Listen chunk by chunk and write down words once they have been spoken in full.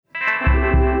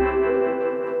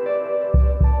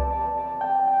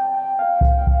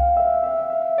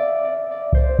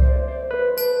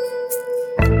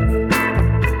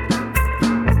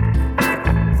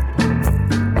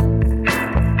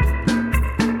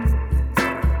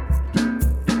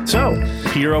So,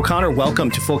 Peter O'Connor,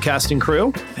 welcome to Full Cast and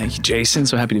Crew. Thank you, Jason.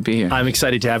 So happy to be here. I'm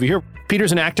excited to have you here.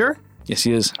 Peter's an actor. Yes,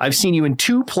 he is. I've seen you in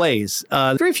 2 plays.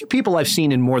 Very few people I've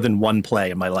seen in more than 1 play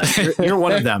in my life. You're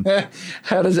one of them.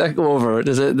 How does that go over?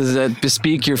 Does that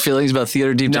bespeak your feelings about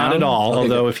theater deep down? Not at all. Okay,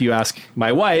 although good. if you ask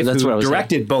my wife, That's what I who was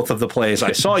directed both of the plays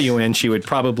I saw you in, she would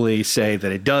probably say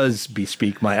that it does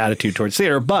bespeak my attitude towards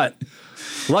theater. But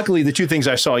luckily, the 2 things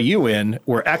I saw you in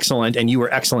were excellent, and you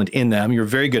were excellent in them. You're a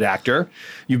very good actor.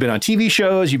 You've been on TV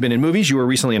shows. You've been in movies. You were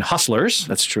recently in Hustlers.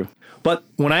 That's true. But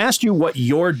when I asked you what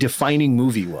your defining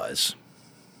movie was,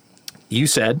 you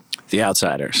said The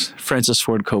Outsiders. Francis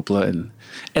Ford Coppola and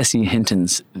S.E.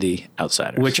 Hinton's The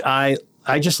Outsiders. which I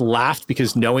just laughed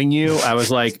because knowing you, I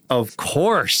was like, of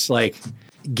course, like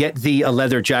get thee a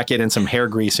leather jacket and some hair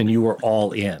grease and you were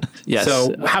all in. Yes.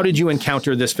 So how did you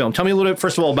encounter this film? Tell me a little bit,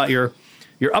 first of all, about your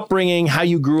upbringing, how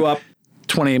you grew up.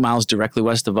 28 miles directly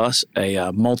west of us,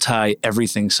 a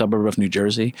multi-everything suburb of New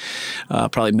Jersey,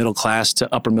 probably middle class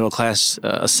to upper middle class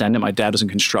ascendant. My dad was in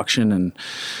construction, and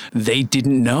they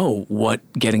didn't know what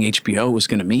getting HBO was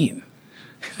going to mean.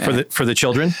 For the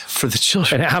children? For the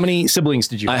children. And how many siblings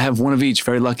did you have? I have one of each.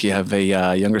 Very lucky. I have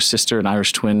a younger sister, an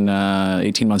Irish twin,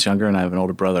 18 months younger, and I have an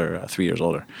older brother, 3 years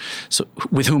older. So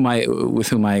with whom I want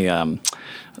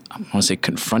to say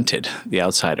confronted The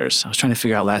Outsiders. I was trying to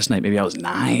figure out last night. Maybe I was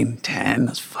 9, 10. I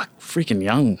was freaking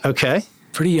young. Okay.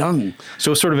 Pretty young.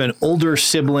 So it's sort of an older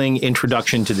sibling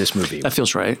introduction to this movie. That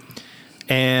feels right.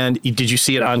 And did you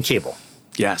see it on cable?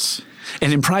 Yes.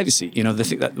 And in privacy. The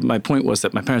thing that my point was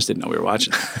that my parents didn't know we were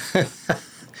watching.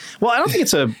 Well, I don't think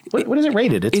it's what is it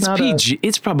rated? It's not PG.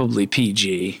 It's probably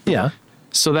PG. Yeah.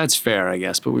 So that's fair, I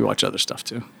guess, but we watch other stuff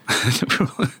too.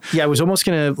 Yeah, I was almost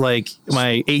going to,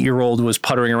 my 8-year-old was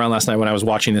puttering around last night when I was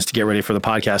watching this to get ready for the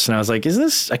podcast, and I was like,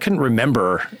 I couldn't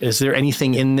remember. Is there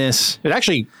anything in this? It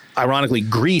actually, ironically,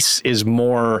 Grease is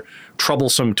more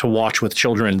troublesome to watch with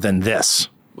children than this.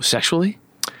 Sexually?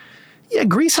 Yeah,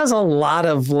 Grease has a lot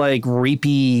of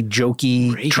rapey,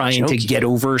 jokey, trying to get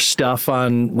over stuff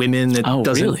on women that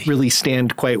doesn't really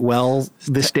stand quite well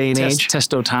this day and age.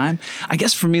 Testo time. I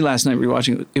guess for me last night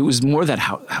rewatching it was more that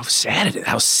how sad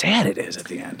it is at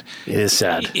the end. It is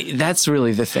sad. That's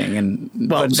really the thing, and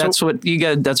that's what you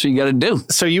got. That's what you got to do.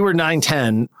 So you were 9,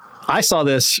 10. I saw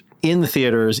this in the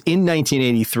theaters in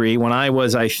 1983 when I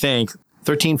was, I think,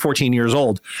 13, 14 years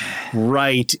old,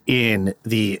 right in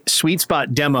the sweet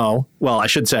spot demo. Well, I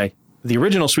should say the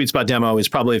original sweet spot demo is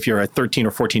probably if you're a 13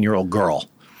 or 14-year-old girl.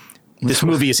 This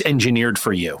movie is engineered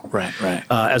for you. Right.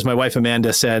 As my wife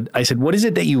Amanda said, I said, what is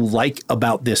it that you like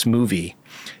about this movie?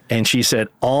 And she said,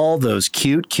 all those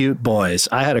cute boys.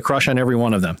 I had a crush on every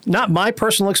one of them. Not my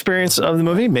personal experience of the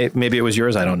movie. Maybe it was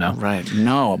yours. I don't know. Right.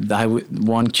 No,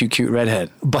 one cute redhead.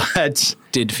 But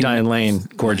Diane Lane,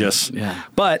 gorgeous. Yeah.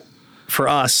 But for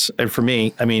us and for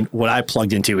me, I mean, what I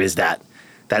plugged into is that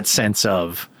sense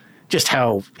of just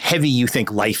how heavy you think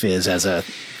life is as a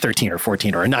 13 or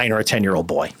 14 or a 9 or a 10-year-old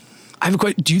boy. I have a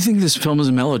question. Do you think this film is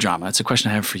a melodrama? That's a question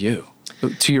I have for you.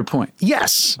 To your point.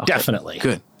 Yes, definitely.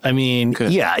 Good. I mean,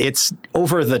 yeah, it's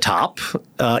over the top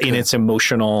in its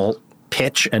emotional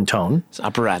pitch and tone. It's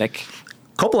operatic.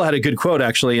 Coppola had a good quote,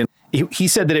 actually, and he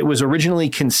said that it was originally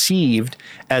conceived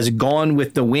as Gone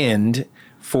with the Wind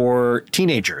for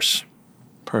teenagers.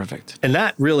 Perfect. And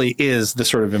that really is the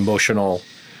sort of emotional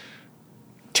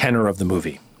tenor of the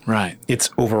movie. Right. It's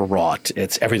overwrought.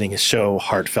 Everything is so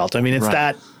heartful. I mean, it's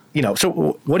that,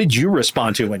 so what did you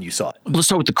respond to when you saw it? Let's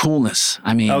start with the coolness.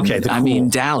 I mean, Dally,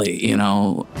 What's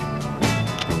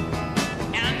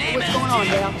going on,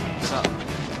 Dal? What's up?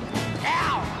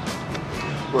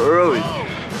 We're early.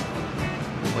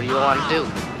 What do you want to do?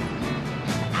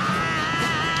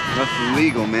 Nothing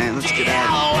legal, man. Let's get at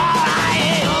it.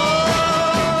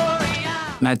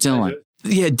 Matt Dillon.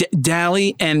 Yeah,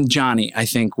 Dally and Johnny, I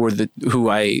think, were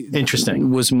who I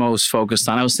was most focused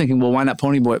on. I was thinking, well, why not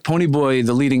Pony Boy? Pony Boy,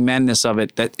 the leading madness of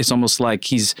it, that it's almost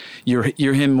like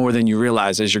you're him more than you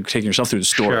realize as you're taking yourself through the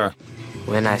story. Sure.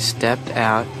 When I stepped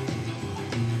out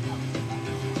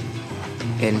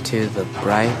into the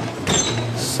bright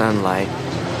sunlight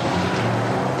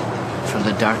from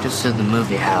the darkness of the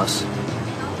movie house,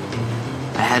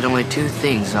 I had only 2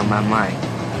 things on my mind.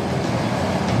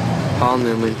 Paul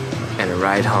Newman and a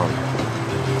ride home.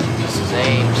 This is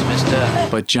Ames, mister.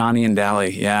 But Johnny and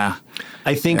Dally, yeah.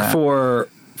 I think for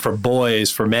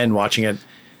boys, for men watching it,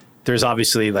 there's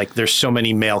obviously there's so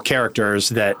many male characters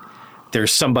that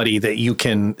there's somebody that you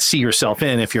can see yourself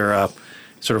in. If you're a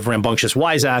sort of rambunctious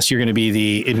wise ass, you're going to be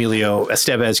the Emilio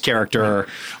Estevez character.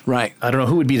 Right. I don't know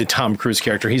who would be the Tom Cruise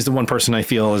character. He's the one person I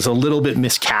feel is a little bit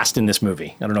miscast in this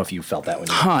movie. I don't know if you felt that when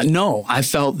you No, I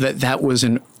felt that was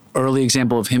an early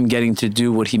example of him getting to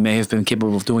do what he may have been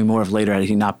capable of doing more of later had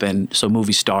he not been so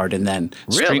movie starred and then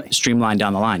streamlined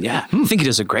down the line. Yeah. I think he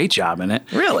does a great job in it.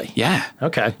 Really? Yeah.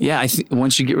 Okay. Yeah, I think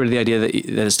once you get rid of the idea that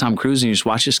it's Tom Cruise and you just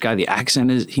watch this guy, the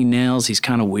accent he nails, he's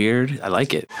kind of weird. I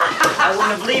like it. I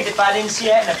wouldn't have believed if I didn't see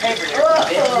that in the paper here.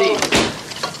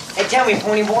 Hey, tell me,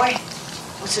 pony boy,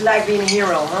 what's it like being a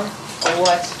hero, huh? Or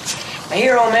what? A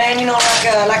hero, man, you know,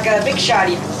 like a big shot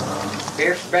even.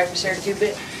 Beer for breakfast there,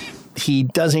 2-bit. He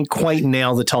doesn't quite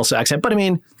nail the Tulsa accent, but I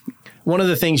mean, one of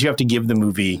the things you have to give the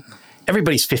movie,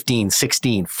 everybody's 15,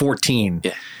 16, 14,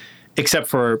 except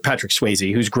for Patrick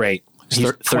Swayze, who's great.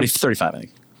 He's 35, I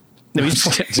think. No,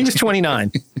 he's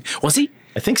 29. Was he?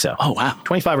 I think so. Oh, wow.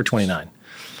 25 or 29.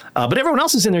 But everyone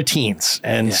else is in their teens.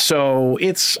 And so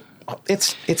it's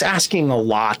asking a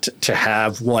lot to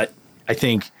have what I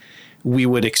think we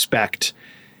would expect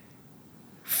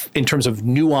in terms of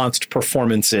nuanced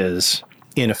performances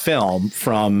in a film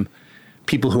from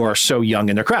people who are so young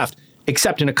in their craft,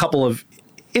 except in a couple of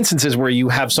instances where you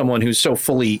have someone who's so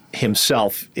fully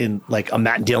himself in, like a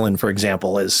Matt Dillon, for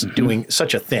example, is doing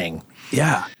such a thing.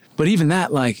 Yeah. But even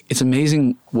that, like, it's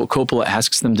amazing what Coppola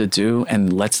asks them to do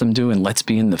and lets them do and lets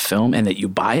be in the film, and that you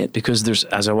buy it, because there's,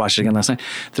 as I watched it again last night,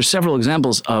 there's several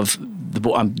examples of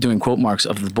I'm doing quote marks,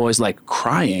 of the boys like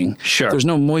crying. Sure. There's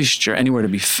no moisture anywhere to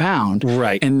be found.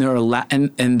 Right. And they're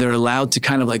they're allowed to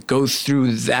kind of like go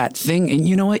through that thing, and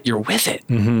you know what? You're with it.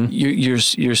 Mm-hmm.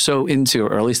 You're so into,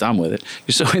 or at least I'm with it.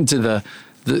 You're so into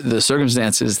the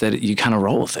circumstances that you kind of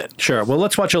roll with it. Sure. Well,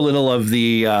 let's watch a little of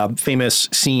the famous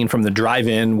scene from the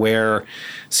drive-in where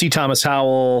C. Thomas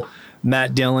Howell,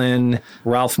 Matt Dillon,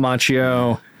 Ralph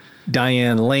Macchio,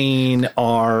 Diane Lane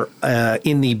are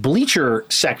in the bleacher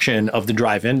section of the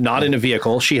drive-in, not in a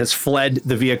vehicle. She has fled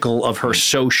the vehicle of her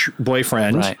Soch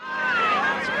boyfriend. Right.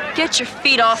 Get your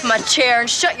feet off my chair and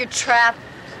shut your trap.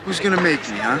 Who's gonna make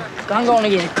me, huh? I'm going to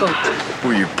get a coat.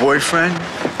 Who, your boyfriend?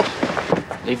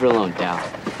 Leave her alone, Dal.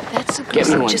 That's Get supposed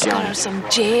me to one, just got Johnny. out of some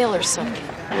jail or something.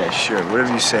 Yeah, sure.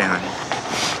 Whatever you say,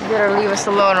 honey. You better leave us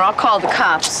alone or I'll call the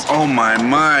cops. Oh,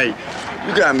 my.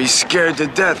 You got me scared to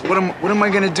death. What am I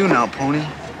gonna do now, Pony?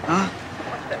 Huh?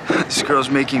 This girl's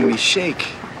making me shake.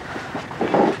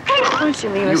 Why don't you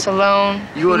leave us alone?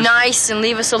 you Be oughta- nice and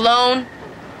leave us alone.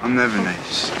 I'm never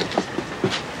nice.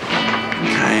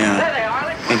 Can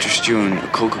I interest you in a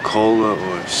Coca-Cola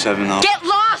or 7-Up? Get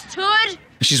lost, Hood!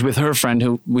 She's with her friend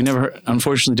who we never heard,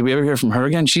 unfortunately, did we ever hear from her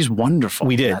again? She's wonderful.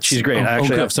 We did. She's great. I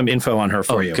actually have some info on her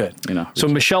for you. Good. You know. So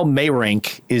Michelle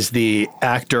Mayrink is the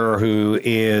actor who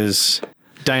is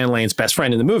Diane Lane's best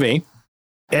friend in the movie.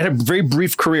 Had a very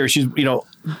brief career. She's,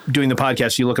 doing the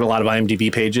podcast, you look at a lot of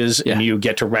IMDb pages and you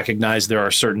get to recognize there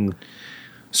are certain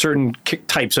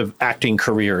types of acting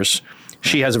careers.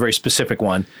 She has a very specific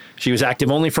one. She was active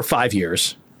only for 5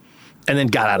 years and then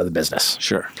got out of the business.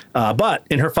 Sure. But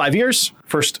in her 5 years,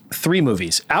 first 3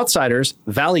 movies: Outsiders,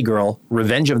 Valley Girl,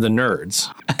 Revenge of the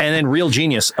Nerds, and then Real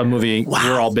Genius, a movie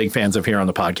we're all big fans of here on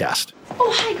the podcast.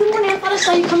 Oh, hi, good morning. I thought I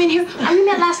saw you come in here. We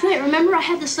met last night. Remember, I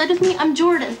had the sled with me? I'm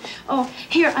Jordan. Oh,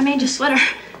 here, I made you a sweater.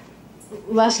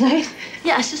 Last night?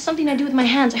 Yeah, it's just something I do with my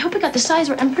hands. I hope I got the size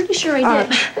right. I'm pretty sure I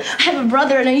did. I have a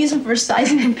brother, and I use him for a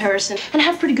sizing comparison. And I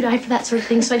have a pretty good eye for that sort of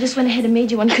thing, so I just went ahead and made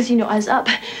you one because, I was up.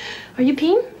 Are you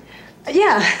peeing?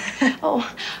 Yeah.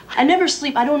 Oh, I never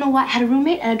sleep. I don't know why. I had a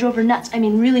roommate, and I drove her nuts. I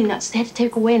mean, really nuts. They had to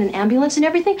take her away in an ambulance and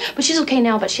everything. But she's okay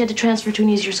now, but she had to transfer to an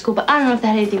easier school. But I don't know if that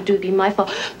had anything to do with being my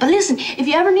fault. But listen, if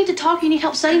you ever need to talk or you need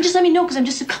help studying, just let me know, because I'm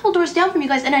just a couple doors down from you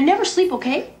guys, and I never sleep,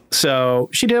 okay? So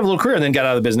she did have a little career and then got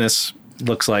out of the business.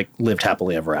 Looks like lived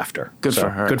happily ever after. Good for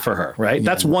her. Good for her, right? Yeah.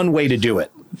 That's one way to do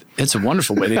it. It's a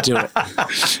wonderful way to do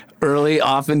it. Early,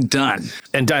 often done.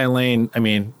 And Diane Lane, I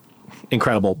mean,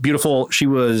 incredible. Beautiful. She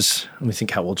was, let me think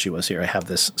how old she was here. I have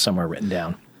this somewhere written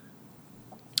down.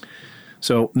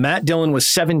 So Matt Dillon was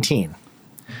 17.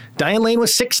 Diane Lane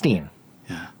was 16.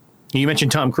 Yeah. You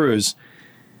mentioned Tom Cruise.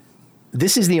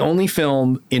 This is the only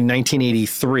film in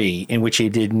 1983 in which he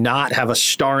did not have a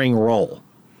starring role.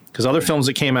 Because other films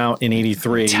that came out in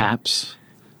 83. Taps.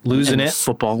 Losing It.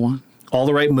 Football one. All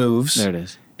the Right Moves. There it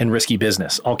is. And Risky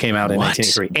Business all came out in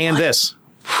 1983. And this.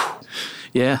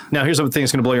 Yeah. Now, here's something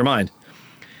that's going to blow your mind.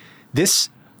 This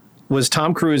was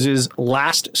Tom Cruise's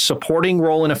last supporting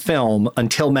role in a film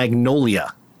until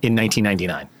Magnolia in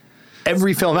 1999.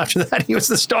 Every film after that, he was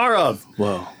the star of.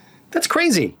 Whoa. That's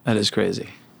crazy. That is crazy.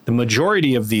 The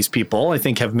majority of these people, I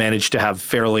think, have managed to have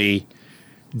fairly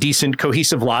decent,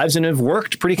 cohesive lives and have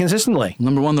worked pretty consistently.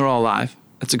 Number one, they're all alive.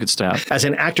 That's a good start. As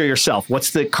an actor yourself,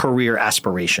 what's the career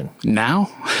aspiration? Now?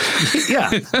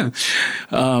 Yeah.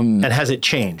 And has it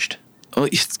changed? Oh,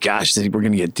 gosh, we're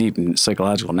going to get deep and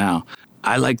psychological now.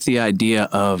 I like the idea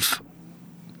of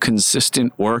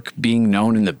consistent work, being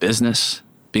known in the business,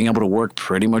 being able to work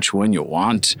pretty much when you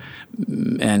want,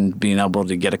 and being able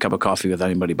to get a cup of coffee without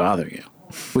anybody bothering you,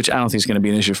 which I don't think is going to be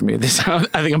an issue for me. I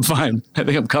think I'm fine. I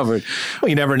think I'm covered. Well,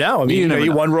 you never know. I mean,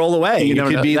 you're one roll away. You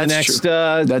could be the next,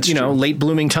 late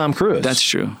blooming Tom Cruise. That's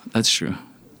true.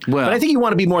 Well, but I think you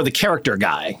want to be more the character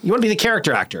guy. You want to be the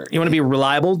character actor. You want to be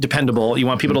reliable, dependable. You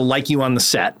want people to like you on the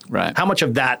set. Right. How much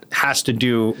of that has to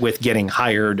do with getting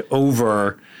hired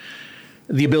over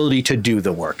the ability to do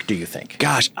the work, do you think?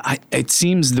 Gosh, it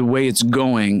seems the way it's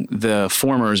going, the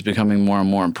former is becoming more and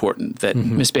more important, that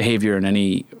misbehavior in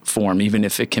any form, even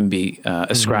if it can be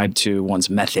ascribed to one's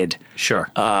method.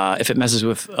 Sure. If it messes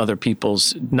with other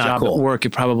people's job cool. at work,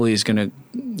 it probably is going to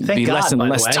be less and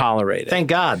less tolerated. Thank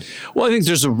God. Well, I think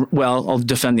I'll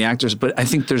defend the actors, but I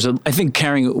think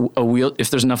carrying a wheel,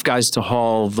 if there's enough guys to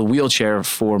haul the wheelchair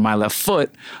for My Left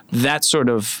Foot, that sort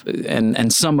of,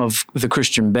 and some of the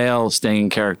Christian Bale staying in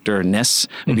character-ness,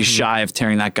 maybe shy of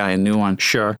tearing that guy a new one.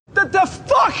 Sure. What the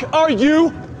fuck are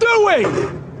you doing?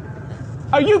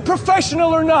 Are you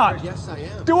professional or not? Yes, I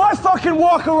am. Do I fucking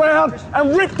walk around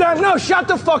and rip down? No, shut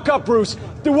the fuck up, Bruce.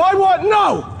 Do I want?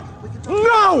 No!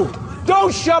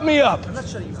 Don't shut me up.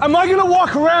 Am I gonna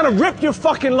walk around and rip your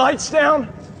fucking lights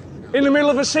down in the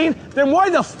middle of a scene? Then why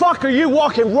the fuck are you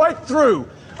walking right through?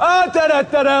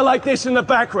 Like this in the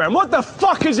background. What the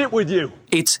fuck is it with you?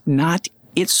 It's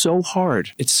so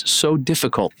hard. It's so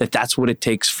difficult that's what it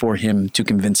takes for him to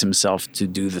convince himself to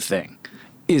do the thing,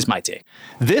 is my take.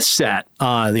 This set,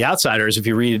 The Outsiders, if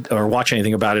you read or watch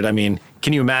anything about it, I mean,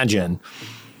 can you imagine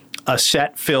a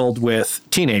set filled with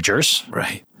teenagers?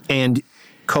 Right. And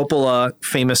Coppola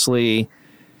famously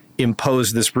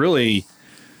imposed this really,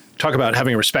 talk about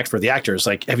having respect for the actors.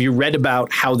 Like, have you read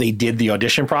about how they did the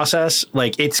audition process?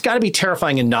 Like, it's got to be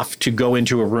terrifying enough to go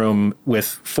into a room with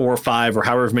 4 or 5 or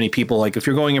however many people. Like, if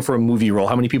you're going in for a movie role,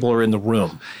 how many people are in the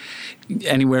room?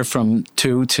 Anywhere from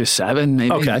 2 to 7,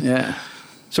 maybe. Okay. Yeah.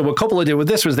 So what Coppola did with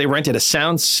this was they rented a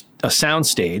sound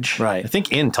stage, right? I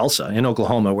think in Tulsa, in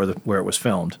Oklahoma, where it was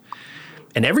filmed.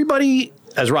 And everybody,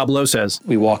 as Rob Lowe says,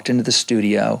 we walked into the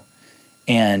studio,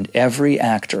 and every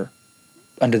actor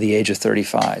under the age of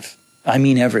 35, I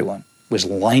mean everyone, was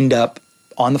lined up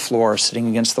on the floor, sitting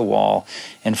against the wall,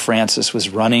 and Francis was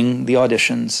running the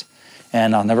auditions.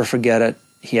 And I'll never forget it.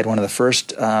 He had one of the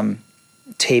first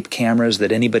tape cameras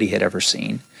that anybody had ever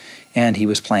seen, and he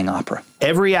was playing opera.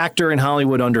 Every actor in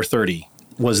Hollywood under 30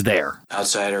 was there.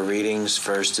 Outsider readings.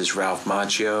 First is Ralph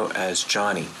Macchio as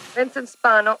Johnny. Vincent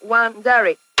Spano, Juan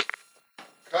Derry.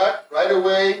 Cut, right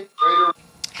away.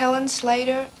 Helen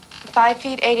Slater, 5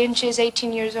 feet 8 inches,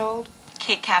 18 years old.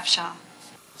 Kate Capshaw.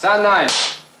 Sound 9.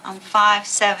 I'm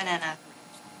 5'7" and a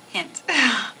hint.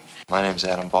 My name's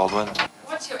Adam Baldwin.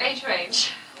 What's your age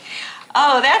range?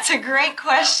 Oh, that's a great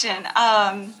question.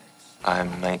 I'm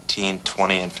 19,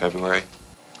 20 in February.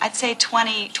 I'd say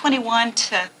 21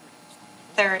 to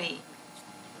 30.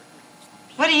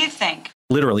 What do you think?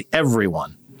 Literally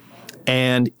everyone.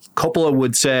 And Coppola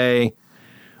would say,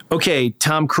 okay,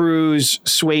 Tom Cruise,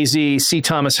 Swayze, C.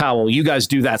 Thomas Howell, you guys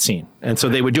do that scene. And so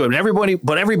they would do it. And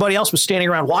everybody else was standing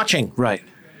around watching. Right.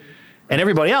 And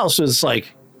everybody else was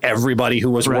like everybody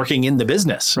who was working in the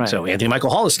business. Right. So Anthony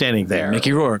Michael Hall is standing there.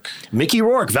 Mickey Rourke,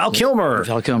 Val Kilmer.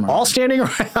 All standing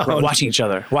around. Watching each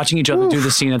other do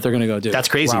the scene that they're going to go do. That's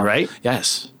crazy, right?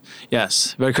 Yes.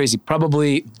 Very crazy.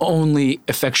 Probably only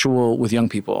effectual with young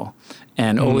people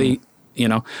and only,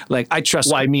 like I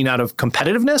trust. Why, I mean, out of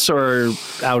competitiveness or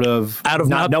out of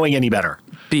not knowing any better?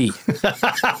 B.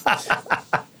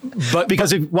 But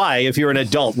because if you're an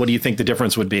adult, what do you think the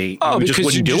difference would be? Oh, you because just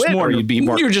wouldn't do it, or you'd be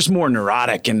more. You're just more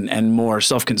neurotic and more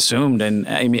self-consumed, and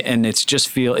I mean, and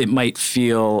it might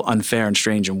feel unfair and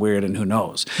strange and weird, and who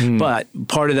knows. But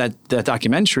part of that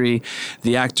documentary,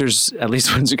 the actors, at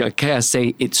least ones who got cast,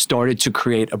 say it started to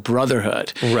create a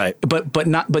brotherhood. Right. But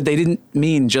they didn't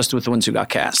mean just with the ones who got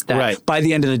cast. That by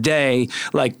the end of the day,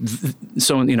 like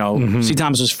C.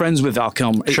 Thomas was friends with Val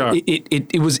Kilmer. Sure.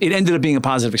 It ended up being a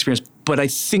positive experience. But I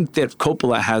think that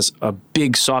Coppola has a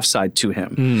big soft side to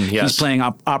him. He's playing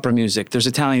opera music. There's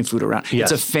Italian food around.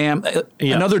 Yes. It's a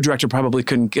Another director probably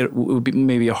couldn't get it. Would be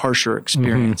maybe a harsher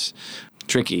experience.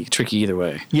 Tricky either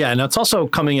way. Yeah, and it's also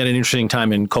coming at an interesting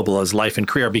time in Coppola's life and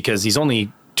career because he's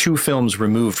only 2 films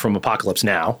removed from Apocalypse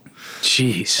Now.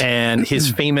 Jeez. And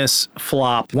his famous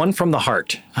flop, One from the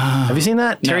Heart. Have you seen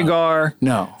that? Terry Garr.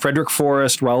 No. Frederick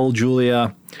Forrest, Raul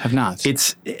Julia. Have not.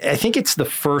 I think it's the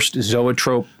first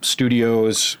Zoetrope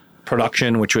Studios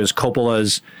production, which was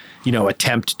Coppola's,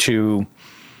 attempt to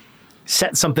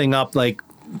set something up like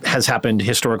has happened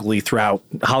historically throughout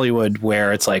Hollywood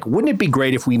where it's like, wouldn't it be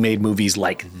great if we made movies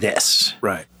like this?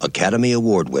 Right. Academy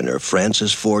Award winner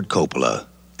Francis Ford Coppola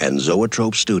and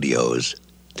Zoetrope Studios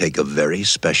take a very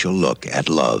special look at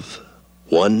love.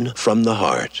 One from the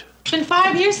heart. It's been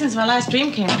 5 years since my last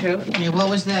dream came true. Yeah, what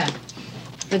was that?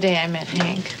 The day I met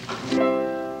Hank.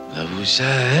 I wish I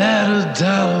had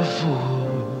 $1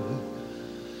 for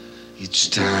each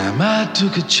time I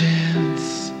took a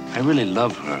chance. I really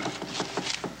love her.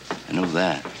 I know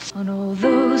that. On all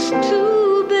those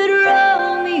two-bit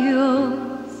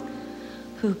Romeos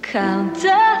who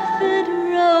counterfeit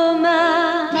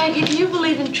romance. Maggie, do you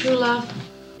believe in true love?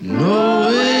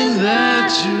 Knowing that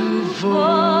you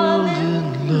fall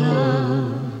in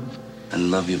love. I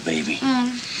love you, baby.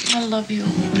 I love you.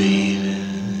 Baby,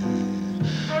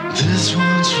 this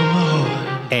one's from my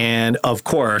heart. And of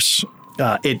course,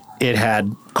 it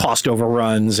had cost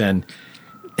overruns, and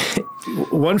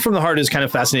One from the Heart is kind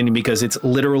of fascinating because it's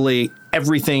literally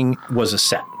everything was a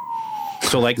set.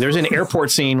 So like there's an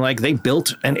airport scene, like they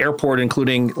built an airport,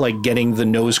 including like getting the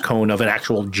nose cone of an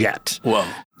actual jet. Whoa.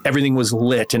 Everything was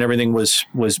lit and everything was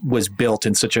built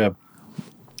in such a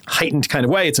heightened kind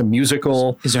of way. It's a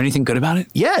musical. Is there anything good about it?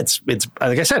 Yeah, it's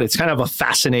like I said, it's kind of a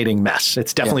fascinating mess.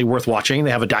 It's definitely worth watching.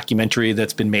 They have a documentary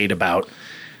that's been made about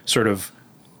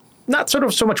not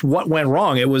so much what went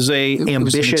wrong. It was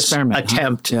ambitious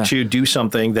attempt to do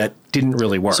something that didn't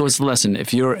really work. So it's the lesson.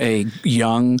 If you're a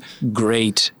young,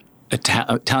 great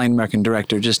Italian-American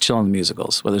director, just chill on the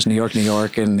musicals, whether it's New York, and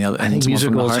the other. I think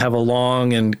musicals have a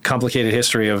long and complicated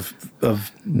history of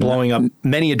blowing up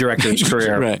many a director's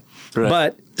career. Right.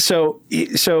 But so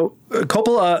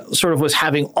Coppola sort of was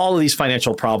having all of these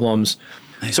financial problems.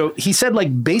 So he said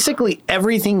like basically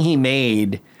everything he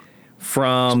made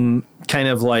from kind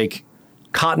of like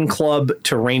Cotton Club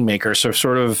to Rainmaker, so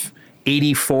sort of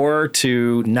 84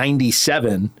 to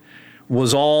 97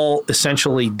 was all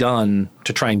essentially done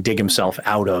to try and dig himself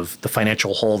out of the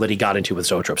financial hole that he got into with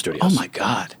Zoetrope Studios. Oh my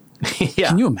God. Yeah.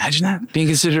 Can you imagine that? Being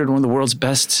considered one of the world's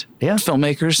best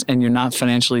filmmakers and you're not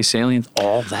financially salient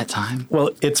all that time? Well,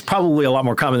 it's probably a lot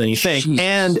more common than you think. Jeez.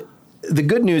 And the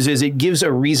good news is it gives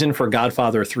a reason for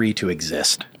Godfather 3 to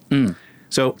exist.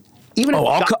 So even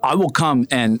I will come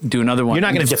and do another one. You're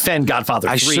not going to defend Godfather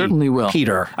 3. I certainly will.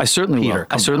 Peter. I certainly will.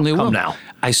 I certainly will. Come now.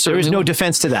 There is no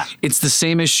defense to that. It's the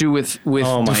same issue with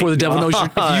Before the Devil Knows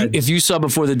You're If you saw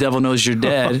Before the Devil Knows You're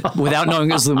Dead without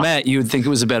knowing it was Lumet, you would think it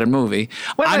was a better movie.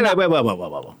 Wait.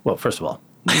 Well, first of all,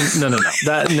 no.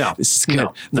 This is good.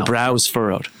 No. The brow is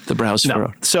furrowed.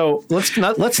 Furrowed. So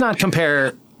let's not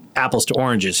compare apples to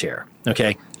oranges here.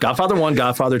 Okay, Godfather 1,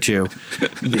 Godfather 2.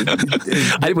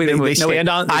 They stand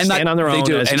on their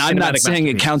own. And I'm not saying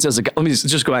it counts as a. Let me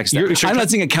just go back. I'm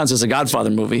not saying it counts as a Godfather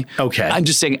movie. Okay, I'm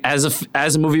just saying as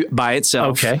a movie by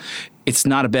itself. Okay, it's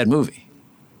not a bad movie.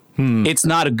 It's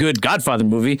not a good Godfather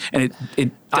movie, and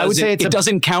I would say it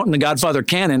doesn't count in the Godfather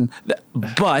canon,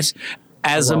 but.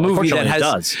 As a movie that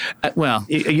has, well,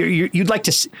 you'd like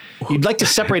to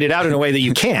separate it out in a way that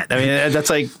you can't. I mean, that's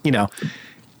like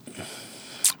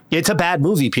it's a bad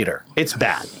movie, Peter. It's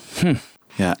bad.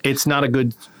 Yeah, it's not a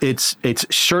good. It's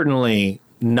certainly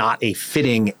not a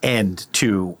fitting end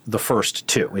to the first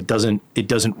two. It doesn't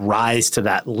rise to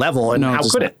that level. And how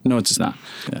could it? No, it's not.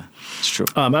 Yeah. It's true.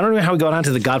 I don't know how we got on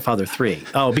to the Godfather 3.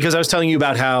 Oh, because I was telling you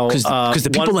about how... Because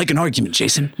the people like an argument,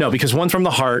 Jason. No, because One from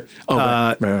the Heart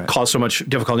caused so much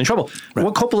difficulty and trouble. Right.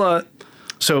 What Coppola...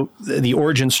 So the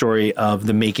origin story of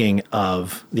the making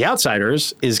of The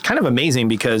Outsiders is kind of amazing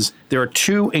because there are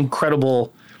two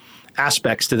incredible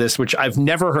aspects to this, which I've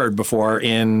never heard before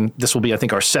this will be, I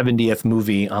think, our 70th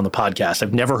movie on the podcast.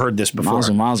 I've never heard this before.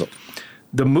 Mazel.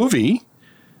 The movie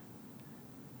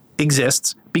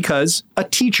exists because a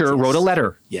teacher wrote a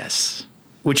letter. Yes.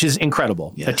 Which is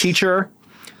incredible. Yes. A teacher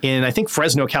in, I think,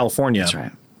 Fresno, California. That's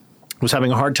right. Was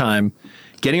having a hard time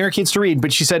getting her kids to read.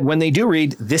 But she said, when they do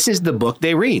read, this is the book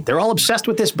they read. They're all obsessed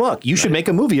with this book. You should make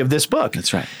a movie of this book.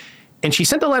 That's right. And she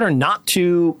sent the letter not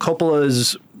to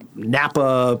Coppola's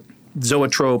Napa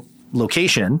Zoetrope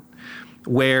location,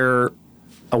 where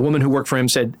a woman who worked for him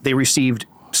said they received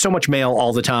so much mail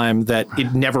all the time that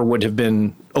it never would have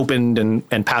been opened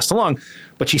and passed along.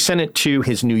 But she sent it to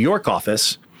his New York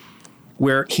office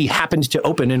where he happened to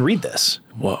open and read this.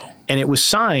 Whoa. And it was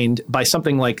signed by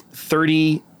something like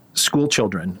 30 school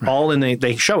children, all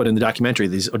they show it in the documentary,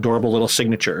 these adorable little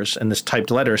signatures and this typed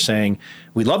letter saying,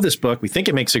 we love this book, we think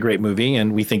it makes a great movie,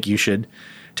 and we think you should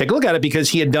take a look at it, because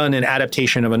he had done an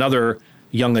adaptation of another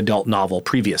young adult novel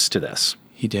previous to this.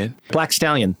 He did? Black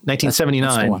Stallion, 1979.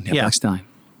 That's the one. Yeah, Black Stallion.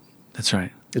 That's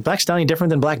right. Is Black Stallion different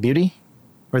than Black Beauty?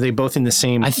 Or are they both in the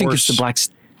same I think it's the Black...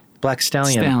 Black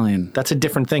Stallion. Stallion. That's a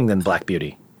different thing than Black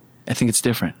Beauty. I think it's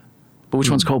different. But which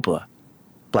one's Coppola?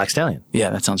 Black Stallion. Yeah,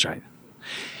 that sounds right.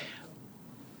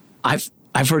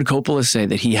 I've heard Coppola say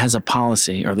that he has a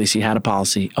policy, or at least he had a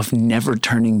policy, of never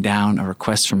turning down a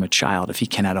request from a child if he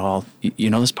can at all. You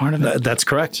know this part of it? That's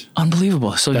correct.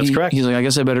 Unbelievable. So That's correct. He's like, I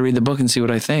guess I better read the book and see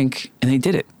what I think. And they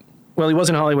did it. Well, he was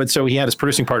in Hollywood, so he had his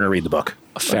producing partner read the book.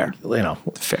 Fair.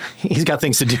 Fair. He's got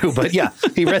things to do, but yeah,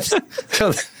 he read.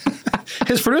 So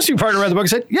his producing partner read the book and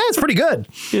said, yeah, it's pretty good.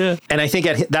 Yeah. And I think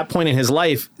at that point in his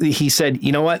life, he said,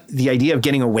 you know what? The idea of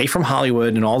getting away from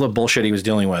Hollywood and all the bullshit he was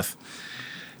dealing with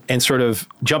and sort of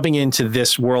jumping into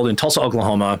this world in Tulsa,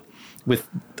 Oklahoma with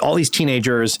all these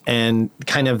teenagers and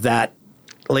kind of that,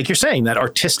 like you're saying, that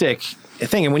artistic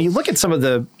thing. And when you look at some of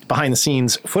the behind the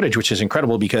scenes footage, which is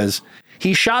incredible because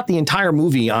he shot the entire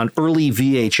movie on early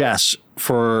VHS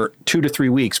for 2 to 3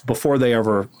 weeks before they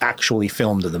ever actually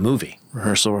filmed the movie.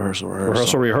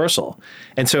 Rehearsal.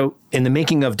 And so in the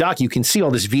making of Doc, you can see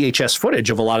all this VHS footage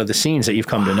of a lot of the scenes that you've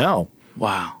come to know.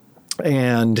 Wow.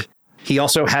 And he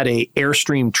also had a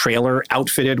Airstream trailer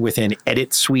outfitted with an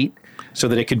edit suite so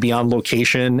that it could be on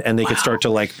location and they could start to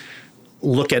like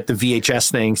look at the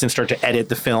VHS things and start to edit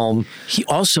the film. He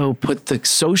also put the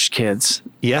Soch kids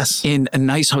in a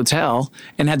nice hotel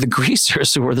and had the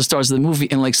Greasers, who were the stars of the movie,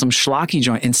 in like some schlocky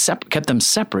joint and kept them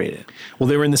separated. Well,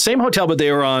 they were in the same hotel, but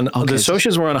they were on, the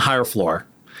Soches were on a higher floor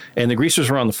and the Greasers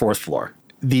were on the 4th floor.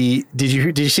 Did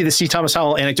you see the C. Thomas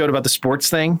Howell anecdote about the sports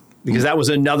thing? Because that was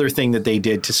another thing that they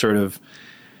did to sort of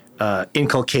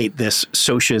inculcate this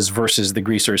Soches versus the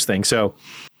Greasers thing. So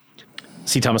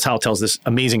C. Thomas Howell tells this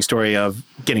amazing story of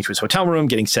getting to his hotel room,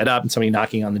 getting set up, and somebody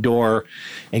knocking on the door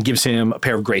and gives him a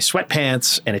pair of gray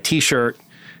sweatpants and a T-shirt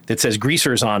that says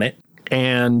Greasers on it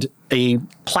and a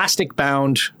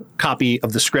plastic-bound copy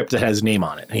of the script that has his name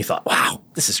on it. And he thought, wow,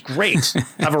 this is great.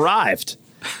 I've arrived.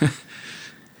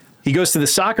 He goes to the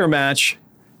soccer match.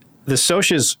 The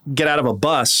Soches get out of a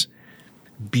bus,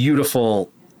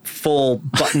 beautiful, full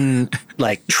button,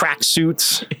 like track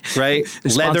suits, right?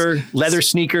 Leather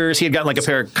sneakers. He had gotten like a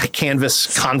pair of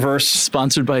canvas Converse.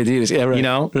 Sponsored by Adidas. Yeah, right. You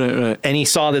know? Right. And he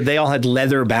saw that they all had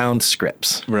leather bound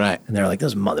scripts. Right. And they're like,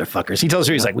 those motherfuckers. He tells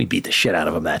her, he's like, we beat the shit out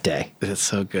of them that day. That's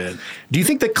so good. Do you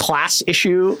think the class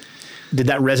issue, did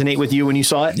that resonate with you when you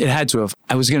saw it? It had to have.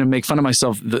 I was going to make fun of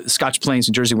myself. The Scotch Plains,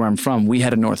 New Jersey, where I'm from, we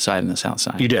had a north side and a south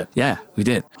side. You did? Yeah, we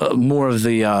did. We had more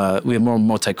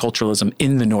multiculturalism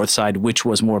in the north side, which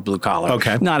was more blue collar.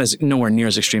 Okay. Nowhere near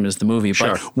as extreme as the movie,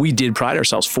 Sure. but we did pride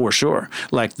ourselves for sure.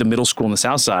 Like the middle school in the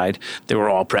south side, they were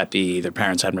all preppy. Their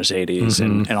parents had Mercedes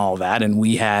and all that. And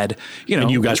we had,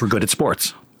 And you guys were good at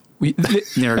sports.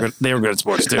 They were good at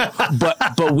sports too,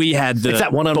 but we had the it's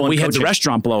that one-on-one we had coaching. the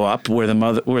restaurant blow up where the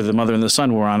mother and the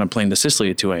son were on a plane to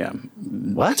Sicily at 2 a.m.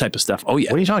 What type of stuff? Oh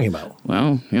yeah. What are you talking about?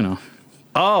 Well,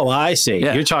 Oh, I see.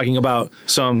 Yeah. You're talking about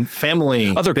some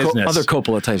family business. Other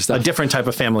Coppola type stuff. A different type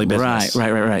of family business.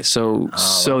 Right. So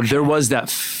there was that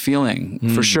feeling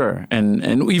for sure. And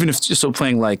even if so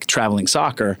playing like traveling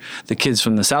soccer, the kids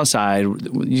from the south side,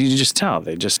 you just tell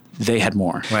they had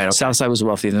more. Right. Okay. South side was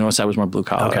wealthy, the north side was more blue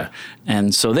collar. Okay.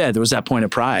 And so there was that point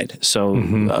of pride. So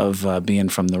of being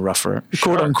from the rougher,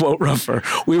 quote unquote rougher,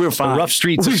 we were fine. The rough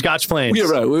streets of Scotch Plains. Yeah,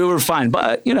 right. We were fine.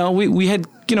 But we had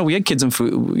kids in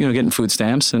food, getting food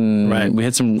stamps, and we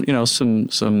had some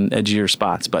edgier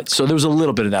spots. But so there was a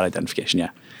little bit of that identification, yeah.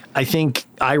 I think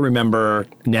I remember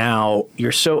now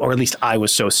or at least I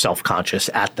was so self-conscious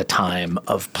at the time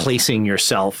of placing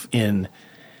yourself in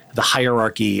the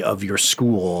hierarchy of your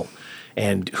school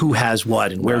and who has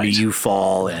what and where do you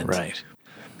fall. And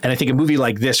I think a movie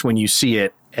like this, when you see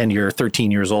it and you're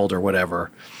 13 years old or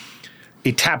whatever,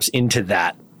 it taps into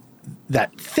that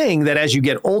thing that as you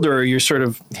get older, you're sort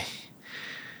of,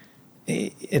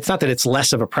 it's not that it's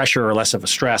less of a pressure or less of a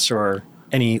stress or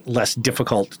any less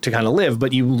difficult to kind of live,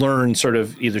 but you learn sort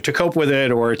of either to cope with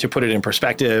it or to put it in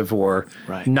perspective or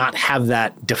not have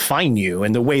that define you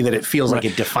in the way that it feels like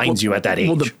it defines you at that age.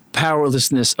 Well, the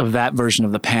powerlessness of that version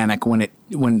of the panic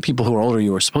when people who are older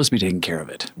you are supposed to be taking care of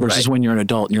it versus when you're an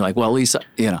adult and you're like, well, at least,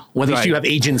 whether at least you have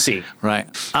agency. Right.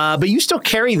 But you still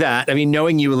carry that. I mean,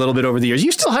 knowing you a little bit over the years,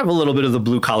 you still have a little bit of the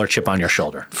blue collar chip on your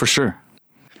shoulder. For sure.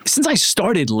 Since I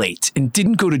started late and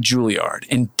didn't go to Juilliard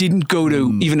and didn't go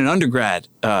to even an undergrad,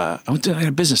 I had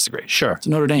a business degree. Sure. To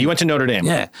Notre Dame. You went to Notre Dame.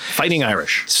 Yeah. Fighting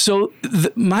Irish. So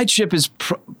my chip is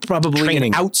probably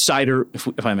Training. an outsider,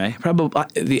 if I may,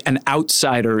 probably an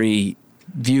outsidery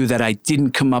view that I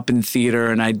didn't come up in theater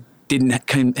and I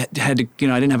had to,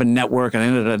 I didn't have a network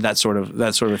and that sort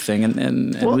of thing.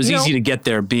 And it was easy to get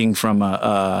there being from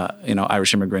a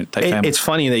Irish immigrant type family. It's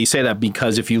funny that you say that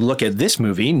because if you look at this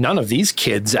movie, none of these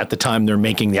kids at the time they're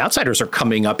making The Outsiders are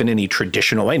coming up in any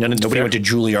traditional way. Nobody went to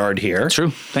Juilliard here.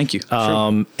 True. Thank you.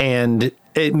 And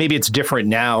maybe it's different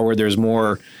now where there's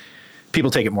more people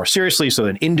take it more seriously. So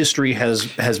an industry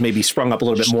has maybe sprung up a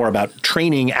little bit more about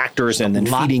training actors and then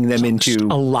feeding them into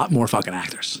a lot more fucking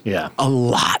actors. Yeah. A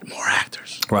lot more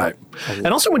actors. Right. And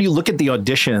also when you look at the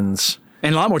auditions.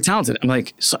 And a lot more talented. I'm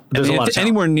like, there's a lot of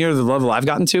anywhere near the level I've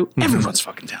gotten to, everyone's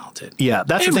fucking talented. Yeah,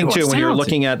 that's the thing too. When you're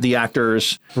looking at the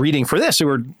actors reading for this, who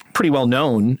were pretty well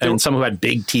known, and some who had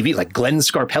big TV, like Glenn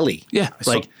Scarpelli. Yeah,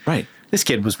 right. This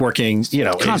kid was working.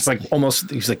 He's like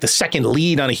he's like the second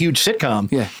lead on a huge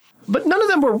sitcom. Yeah, but none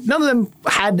of them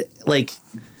had like.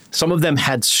 Some of them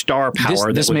had star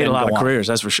power. This made a lot of careers.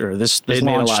 That's for sure. This made a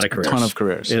lot of careers. A ton of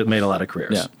careers. It made a lot of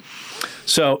careers. Yeah.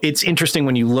 So it's interesting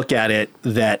when you look at it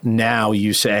that now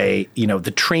you say,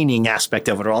 the training aspect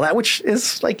of it or all that, which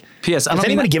is like, P.S. Does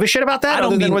anybody give a shit about that? I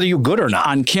don't mean whether you're good or not.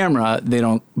 On camera, they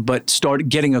don't, but start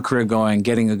getting a career going,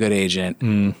 getting a good agent,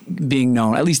 being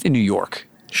known, at least in New York.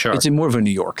 Sure. It's more of a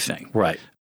New York thing. Right.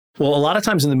 Well, a lot of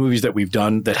times in the movies that we've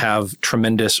done that have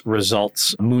tremendous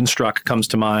results, Moonstruck comes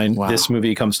to mind. Wow. This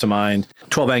movie comes to mind.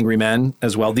 12 Angry Men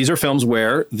as well. These are films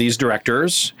where these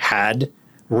directors had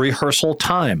rehearsal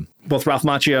time. Both Ralph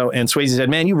Macchio and Swayze said,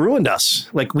 man, you ruined us.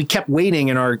 Like, we kept waiting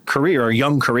in our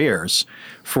young careers,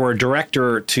 for a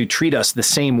director to treat us the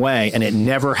same way, and it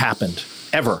never happened,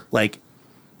 ever. Like,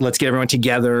 let's get everyone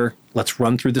together. Let's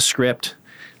run through the script.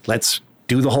 Let's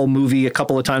do the whole movie a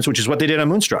couple of times, which is what they did on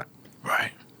Moonstruck.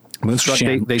 Right. Moonstruck,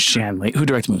 Shanley. Who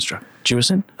directed Moonstruck?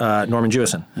 Jewison? Norman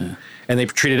Jewison. Yeah. And they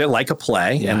treated it like a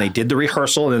play, and they did the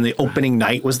rehearsal, and then the opening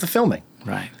night was the filming.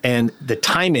 Right. And the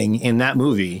timing in that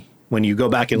movie, when you go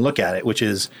back and look at it, which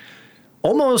is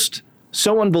almost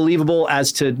so unbelievable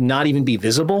as to not even be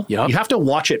visible. Yep. You have to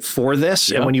watch it for this.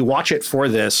 Yep. And when you watch it for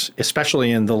this,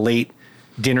 especially in the late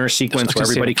dinner sequence where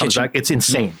everybody comes back, it's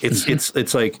insane. Mm-hmm.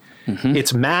 It's like,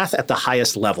 it's math at the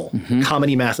highest level,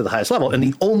 comedy math at the highest level. And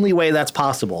the only way that's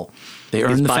possible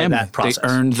is by that process. They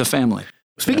earned the family.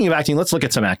 Speaking of acting, let's look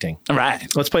at some acting. All right.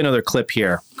 Let's play another clip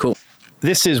here. Cool.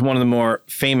 This is one of the more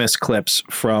famous clips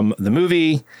from the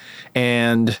movie,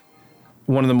 and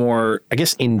one of the more, I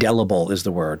guess, indelible is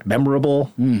the word.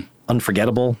 Memorable,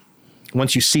 unforgettable.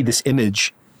 Once you see this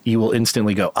image, you will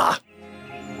instantly go, ah.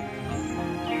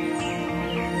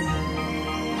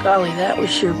 Golly, that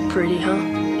was sure pretty, huh?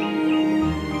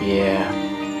 Yeah.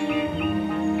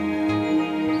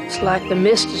 It's like the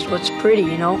mist is what's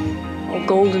pretty, all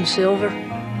gold and silver.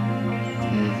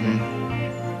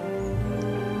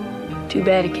 Too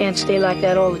bad it can't stay like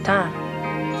that all the time.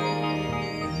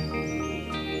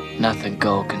 Nothing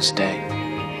gold can stay.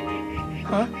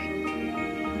 Huh?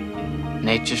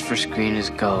 Nature's first green is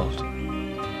gold.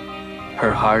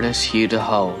 Her hardest hue to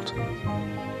hold.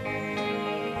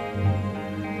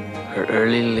 Her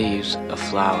early leaves a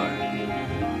flower,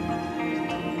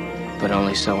 but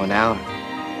only so an hour.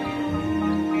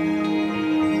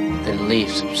 Then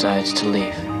leaf subsides to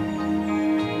leaf.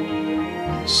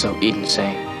 So Eden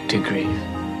sank to grief.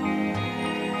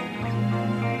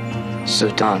 So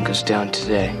dawn goes down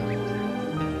today.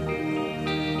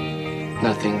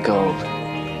 Nothing gold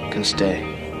can stay.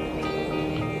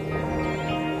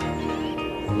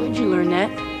 Where'd you learn that?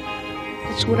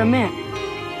 That's what I meant.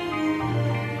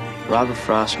 Robert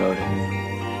Frost wrote it.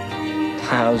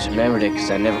 I always remembered it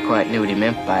because I never quite knew what he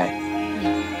meant by it.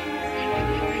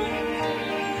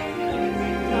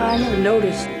 I never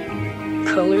noticed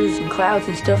colors and clouds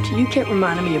and stuff till you kept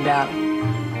reminding me about them.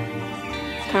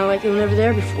 It's kind of like they were never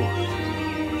there before.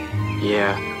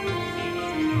 Yeah.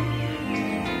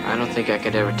 I don't think I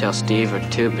could ever tell Steve or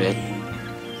Two-Bit,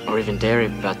 or even Derry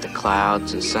about the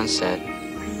clouds and sunset.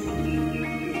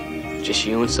 Just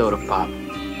you and Soda Pop.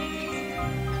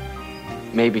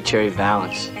 Maybe Cherry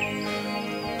Valance.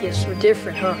 Guess we're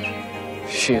different, huh?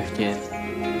 Shoot,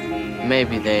 yeah.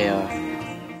 Maybe they are.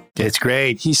 It's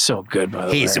great. He's so good, by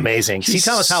the way. He's amazing. See,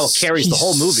 tell us how it carries the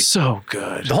whole movie. So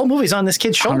good. The whole movie's on this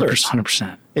kid's shoulders.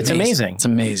 100%. It's amazing. It's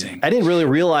amazing. I didn't really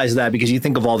realize that because you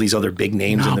think of all these other big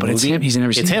names in the movie. It's him. He's in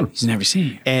every scene. It's him. He's in every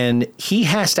scene. And he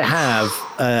has to have,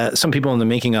 some people in the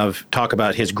making of talk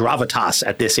about his gravitas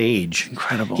at this age.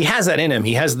 Incredible. He has that in him.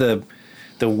 He has the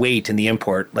weight and the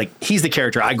import. Like, he's the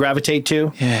character I gravitate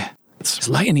to. Yeah. It's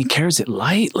light, and he carries it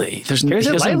lightly. He doesn't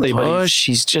push.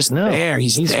 He's just there.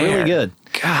 He's there. Really good.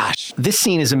 Gosh. This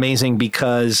scene is amazing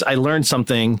because I learned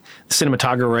something the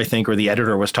cinematographer, I think, or the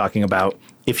editor was talking about.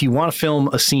 If you want to film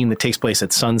a scene that takes place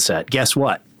at sunset, guess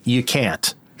what? You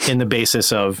can't, in the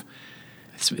basis of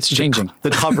It's changing.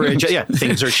 The coverage, yeah,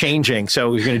 things are changing.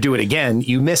 So you're going to do it again.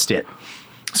 You missed it.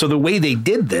 So the way they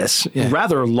did this,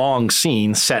 rather long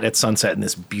scene set at sunset in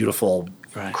this beautiful,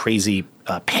 crazy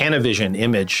Panavision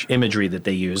imagery that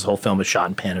they use. The whole film is shot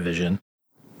in Panavision.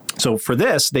 So for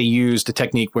this, they used a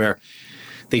technique where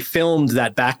they filmed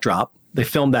that backdrop, they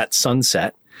filmed that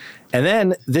sunset, and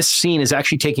then this scene is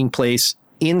actually taking place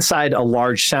inside a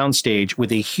large soundstage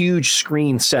with a huge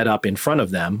screen set up in front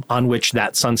of them on which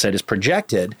that sunset is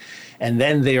projected, and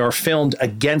then they are filmed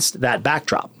against that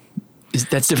backdrop.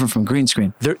 That's different from green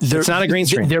screen. It's not a green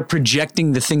screen. They're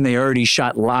projecting the thing they already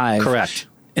shot live. Correct.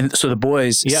 And so the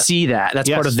boys see that. That's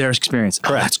part of their experience.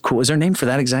 Correct. Oh, that's cool. Is there a name for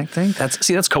that exact thing? That's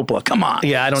Coppola. Come on.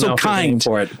 Yeah, I don't know if there's a name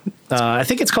for it. I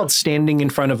think it's called standing in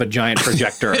front of a giant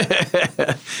projector.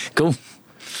 Cool.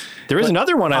 There is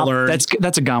another one I learned.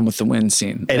 That's a Gone with the Wind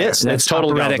scene. It is. It's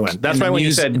totally Gone with the Wind. That's why when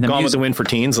you said Gone with the Wind for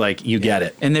teens, like, you get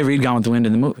it. And they read Gone with the Wind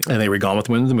in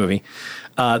the movie.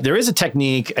 There is a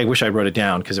technique. I wish I wrote it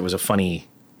down because it was a funny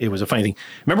thing.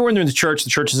 Remember when they're in the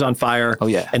church is on fire? Oh,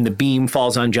 yeah. And the beam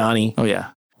falls on Johnny? Oh,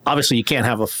 yeah. Obviously, you can't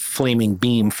have a flaming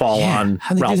beam fall on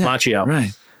Ralph Macchio.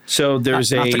 Right. So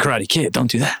there's not the Karate Kid. Don't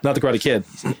do that. Not the Karate Kid.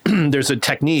 There's a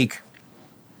technique.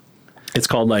 It's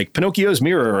called like Pinocchio's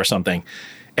mirror or something.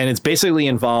 And it basically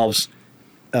involves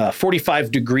a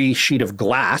 45-degree sheet of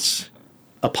glass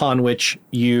upon which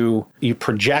you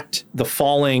project the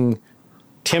falling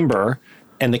timber,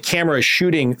 and the camera is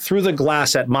shooting through the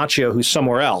glass at Macchio, who's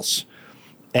somewhere else.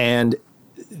 And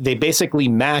they basically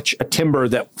match a timber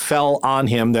that fell on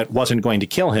him that wasn't going to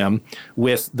kill him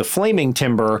with the flaming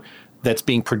timber that's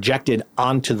being projected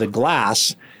onto the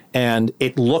glass. And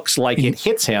it looks like it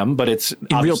hits him, but it's...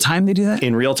 In real time they do that?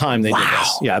 In real time they do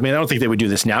this. Yeah, I mean, I don't think they would do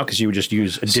this now because you would just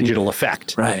use a digital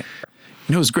effect. Right.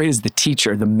 You know what's great is the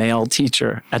teacher, the male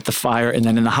teacher at the fire and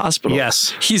then in the hospital.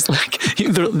 Yes. He's like,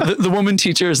 the woman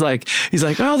teacher is like, he's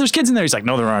like, oh, there's kids in there. He's like,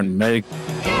 no, there aren't. Meg.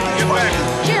 Get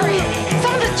back. Jerry,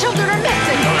 some of the children are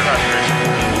missing. No, they're not.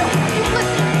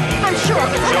 I'm sure.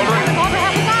 Children? Over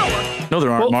half an hour. No, there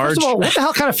aren't, Marge. First of all, what the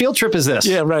hell kind of field trip is this?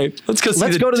 Yeah, right. Let's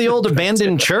go to the old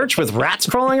abandoned church with rats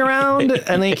crawling around.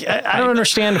 And I don't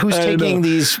understand who's taking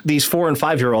these 4 and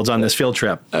 5-year-olds on this field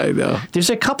trip. I know. There's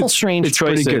a couple strange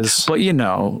choices. Pretty good. But, you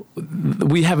know,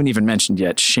 we haven't even mentioned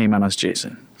yet, shame on us,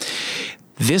 Jason.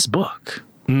 This book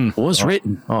was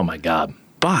written. Oh, my God.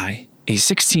 By a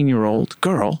 16-year-old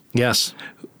girl. Yes.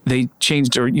 They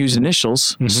changed or used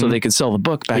initials so they could sell the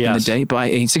book back in the day by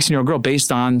a 16-year-old girl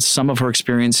based on some of her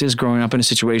experiences growing up in a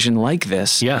situation like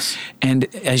this. Yes. And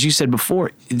as you said before,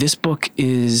 this book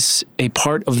is a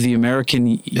part of the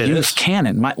American youth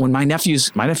canon. When my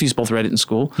nephews both read it in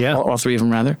school. Yeah. All 3 of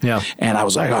them, rather. Yeah. And I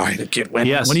was like, all right, kid, when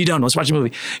are you done? Let's watch a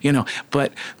movie. You know,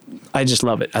 but I just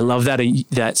love it. I love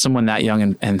that someone that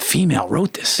young and female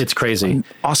wrote this. It's crazy.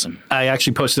 Awesome. I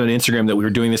actually posted on Instagram that we were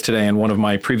doing this today, and one of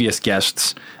my previous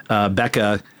guests,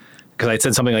 Becca, because I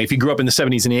said something like, if you grew up in the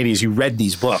 70s and 80s, you read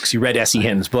these books, you read S.E.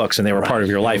 Hinton's books, and they were part of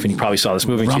your life, and you probably saw this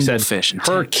movie. And she said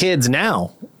her kids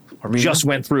now just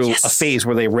went through a phase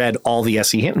where they read all the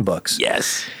S.E. Hinton books.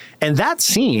 Yes. And that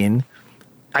scene,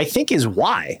 I think, is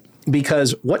why.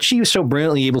 Because what she was so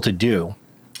brilliantly able to do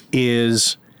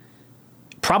is,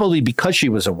 probably because she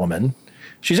was a woman,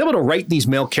 she's able to write these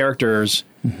male characters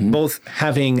both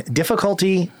having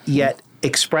difficulty yet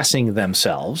expressing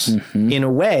themselves in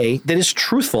a way that is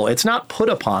truthful. It's not put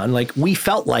upon. Like, we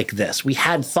felt like this. We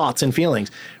had thoughts and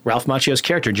feelings. Ralph Macchio's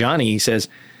character, Johnny, he says,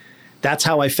 that's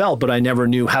how I felt, but I never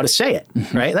knew how to say it.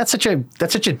 Right? That's such a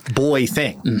boy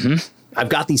thing. I've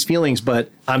got these feelings, but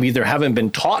I'm either haven't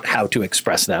been taught how to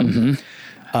express them.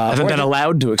 I haven't been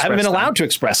allowed to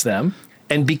express them.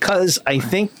 And because I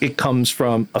think it comes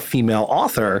from a female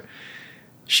author,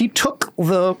 she took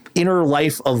the inner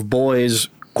life of boys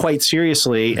quite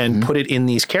seriously and put it in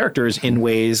these characters in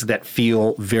ways that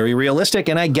feel very realistic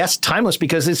and I guess timeless,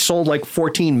 because it sold like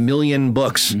 14 million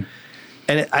books.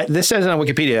 And this says on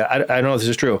Wikipedia, I don't know if this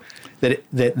is true, that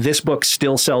this book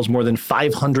still sells more than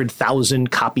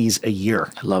 500,000 copies a year.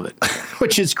 I love it.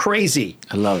 Which is crazy.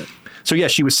 I love it. So yeah,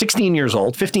 she was 16 years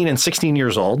old, 15 and 16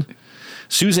 years old.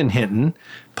 Susan Hinton,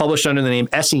 published under the name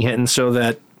S.E. Hinton so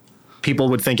that people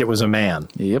would think it was a man.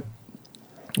 Yep.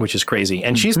 Which is crazy.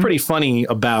 And she's pretty funny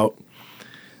about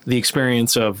the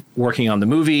experience of working on the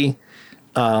movie.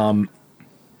 Did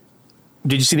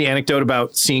you see the anecdote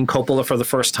about seeing Coppola for the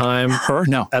first time? Her?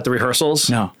 No. At the rehearsals?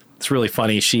 No. It's really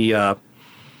funny. So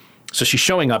she's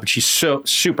showing up and she's so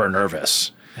super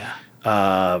nervous. Yeah.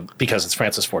 Because it's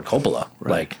Francis Ford Coppola,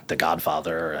 like The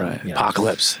Godfather. And, you know,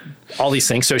 Apocalypse. All these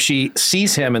things. So she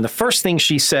sees him and the first thing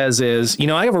she says is,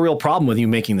 I have a real problem with you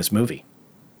making this movie.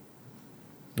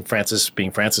 Francis,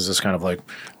 being Francis, is kind of like,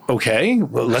 okay,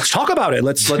 well, let's talk about it.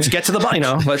 Let's get to the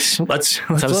bottom.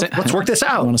 Let's work this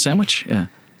out. Want a sandwich? Yeah.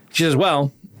 She says,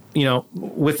 well,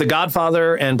 with The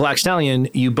Godfather and Black Stallion,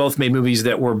 you both made movies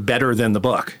that were better than the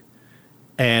book.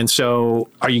 And so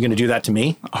are you going to do that to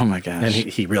me? Oh, my gosh. And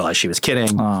he realized she was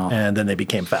kidding. Oh. And then they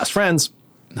became fast friends.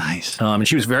 Nice. And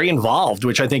she was very involved,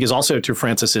 which I think is also to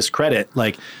Francis's credit.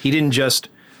 Like, he didn't just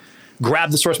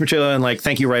grab the source material and like,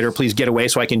 thank you, writer, please get away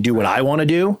so I can do what I want to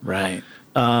do. Right.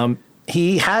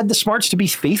 He had the smarts to be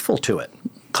faithful to it.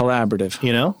 Collaborative.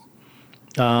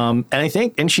 And I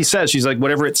think, and she says, she's like,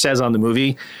 whatever it says on the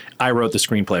movie, I wrote the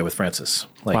screenplay with Francis.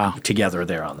 Like, together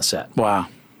there on the set. Wow.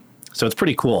 So it's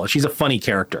pretty cool. She's a funny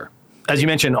character. As you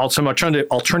mentioned, also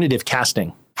alternative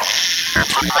casting.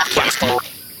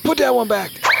 Put that one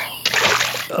back.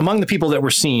 Among the people that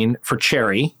were seen for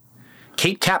Cherry,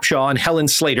 Kate Capshaw and Helen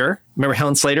Slater. Remember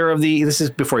Helen Slater this is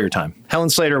before your time. Helen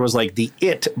Slater was like the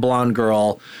it blonde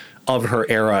girl of her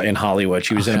era in Hollywood.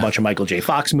 She was in a bunch of Michael J.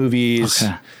 Fox movies.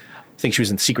 Okay. I think she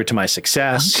was in Secret to My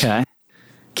Success. Okay.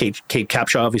 Kate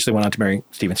Capshaw obviously went on to marry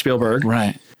Steven Spielberg.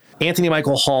 Right. Anthony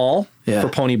Michael Hall for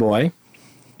Pony Boy.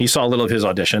 You saw a little of his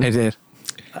audition. I did.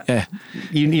 Yeah.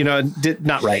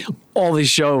 Not right. All they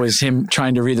show is him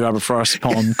trying to read the Robert Frost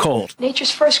poem, Cold. Nature's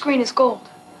first green is gold.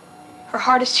 Her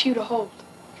hardest hue to hold.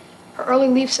 Her early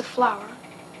leaves a flower.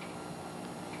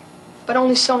 But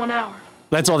only so an hour.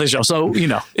 That's all they show. So, he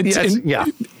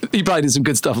probably did some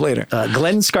good stuff later.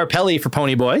 Glenn Scarpelli for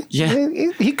Pony Boy. Yeah.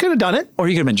 He could have done it. Or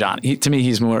he could have been Johnny. To me,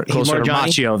 he's more closer to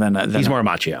Macchio than he's more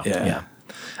Macchio.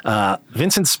 Yeah.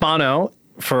 Vincent Spano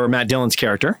for Matt Dillon's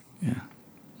character. Yeah.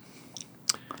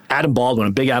 Adam Baldwin,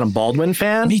 a big Adam Baldwin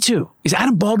fan. Me too. Is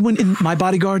Adam Baldwin in My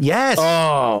Bodyguard? Yes.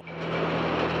 Oh.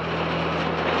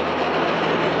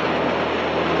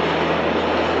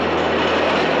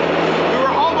 We were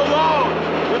home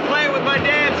alone. We were playing with my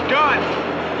dad's gun.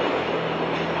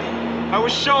 I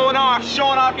was showing off,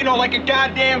 like a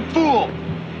goddamn fool.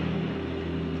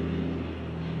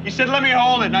 He said, let me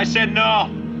hold it. And I said, no,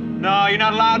 you're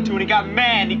not allowed to. And he got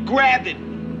mad. And he grabbed it.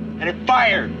 And it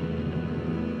fired.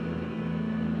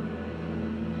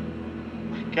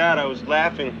 God, I was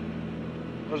laughing.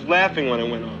 I was laughing when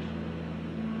it went off.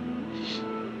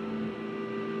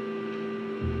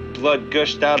 Blood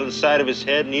gushed out of the side of his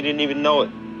head, and he didn't even know it.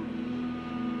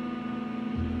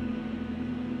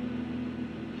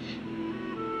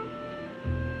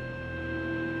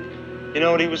 You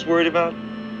know what he was worried about?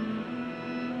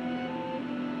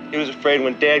 He was afraid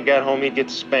when Dad got home, he'd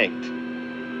get spanked.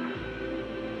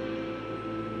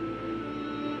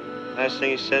 Last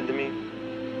thing he said to me,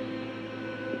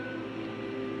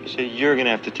 he said, you're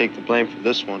gonna have to take the blame for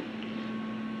this one.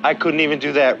 I couldn't even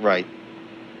do that right.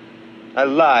 I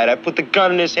lied. I put the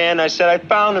gun in his hand. I said I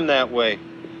found him that way.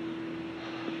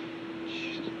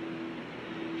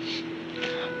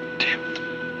 Damn it.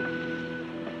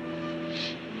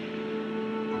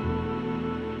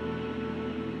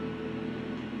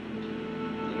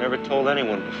 I never told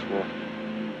anyone before.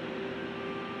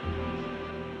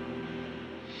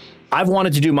 I've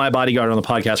wanted to do My Bodyguard on the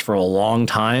podcast for a long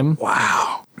time.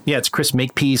 Wow. Yeah, it's Chris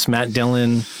Makepeace, Matt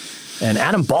Dillon, and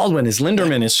Adam Baldwin as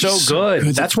Linderman is so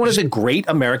good. That's one of the great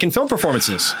American film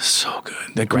performances. So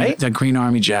good. That Green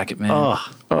Army jacket, man. Oh,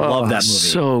 love that movie.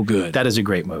 So good. That is a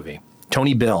great movie.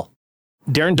 Tony Bill.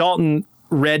 Darren Dalton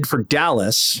read for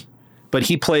Dallas, but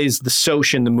he plays the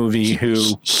Soch in the movie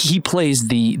He plays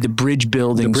the bridge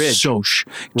building Soch.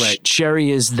 Right.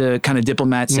 Sherry is the kind of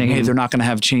diplomat saying, hey, they're not going to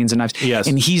have chains and knives. Yes.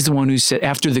 And he's the one who said,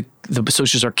 after the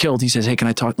Soches are killed, he says, hey,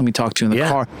 let me talk to you in the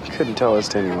car. Couldn't tell this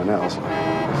to anyone else.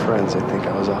 My friends, they think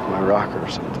I was off my rocker or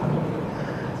something.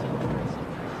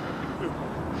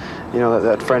 You know,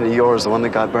 that friend of yours, the one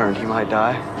that got burned, he might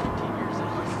die.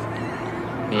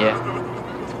 Yeah.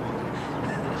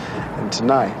 And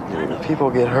tonight, people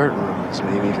get hurt in rooms,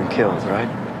 maybe even killed, right?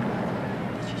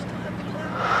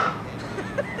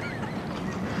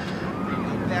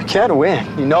 You can't win.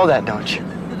 You know that, don't you?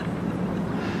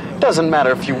 Doesn't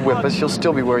matter if you whip us, you'll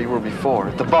still be where you were before,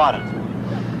 at the bottom.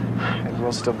 And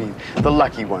we'll still be the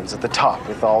lucky ones at the top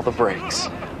with all the breaks.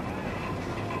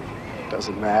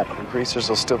 Doesn't matter. The greasers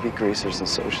will still be greasers, and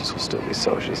Soches will still be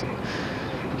Soches.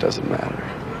 It doesn't matter.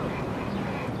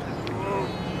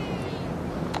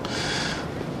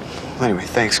 Anyway,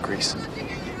 thanks, Grease.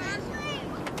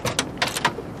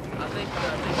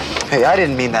 Hey, I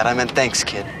didn't mean that. I meant thanks,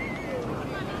 kid.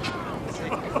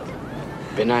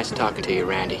 Been nice talking to you,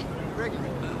 Randy.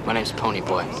 My name's Pony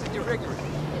Boy.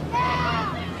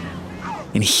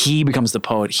 And he becomes the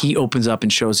poet. He opens up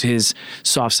and shows his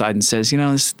soft side and says,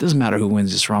 this doesn't matter who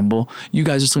wins this Rumble. You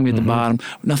guys are still going to be at the bottom.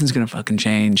 Nothing's going to fucking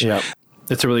change. Yep.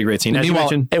 It's a really great scene. As you Meanwhile,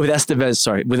 mentioned, with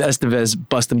Estevez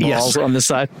busting balls on the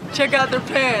side. Check out their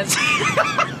pants.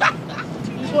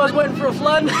 These ones waiting for a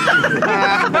flood.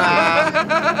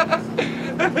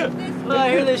 Well, I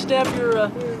hear they stamp your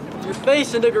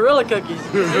face into gorilla cookies.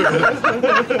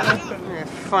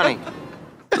 Funny.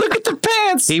 Look at the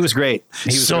pants. he was great. He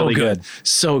was so really good.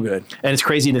 So good. And it's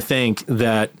crazy to think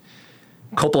that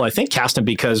Coppola, I think, cast him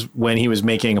because when he was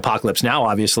making Apocalypse Now,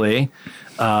 obviously,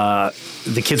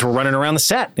 the kids were running around the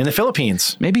set in the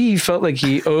Philippines. Maybe he felt like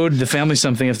he owed the family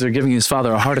something if they're giving his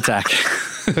father a heart attack.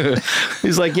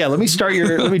 He's like, yeah, let me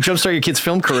jumpstart your kid's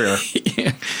film career.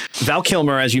 Yeah. Val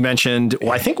Kilmer, as you mentioned,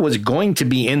 I think was going to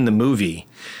be in the movie,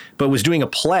 but was doing a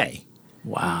play.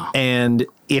 Wow. And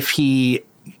if he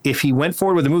went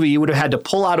forward with the movie, he would have had to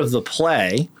pull out of the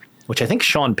play, which I think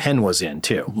Sean Penn was in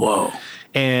too. Whoa.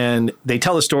 And they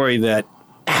tell the story that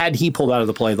had he pulled out of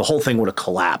the play, the whole thing would have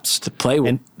collapsed. The play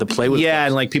would yeah,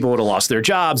 and like people would have lost their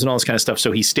jobs and all this kind of stuff.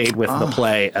 So he stayed with the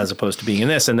play as opposed to being in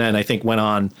this. And then I think went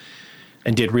on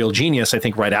and did Real Genius, I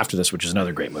think right after this, which is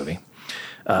another great movie.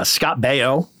 Scott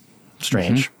Baio,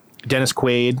 strange. Mm-hmm. Dennis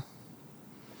Quaid.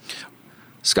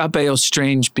 Scott Baio's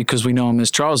strange because we know him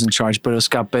as Charles in Charge, but if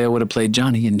Scott Baio would have played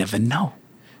Johnny, you never know.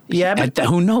 Yeah, but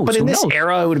who knows? But in this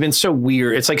era, it would have been so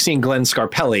weird. It's like seeing Glenn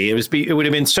Scarpelli. It would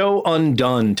have been so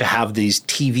undone to have these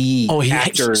TV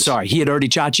actors. He had already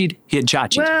chachi'd? He had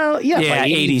chachi'd. Well, yeah. Yeah,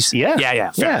 80s.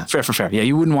 Yeah. Fair. Yeah,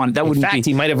 you wouldn't want that. In fact,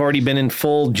 he might have already been in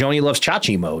full Joni Loves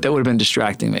Chachi mode. That would have been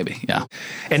distracting, maybe. Yeah.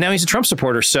 And now he's a Trump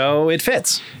supporter, so it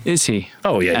fits. Is he?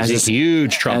 Oh, yeah. He's a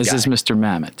huge Trump guy. As is Mr.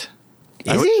 Mamet.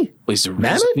 Is he? He's a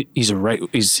Mamet? He's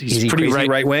pretty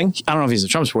right wing. I don't know if he's a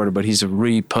Trump supporter, but he's a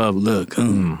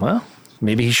Republican. Well,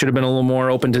 maybe he should have been a little more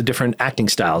open to different acting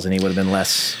styles, and he would have been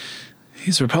less.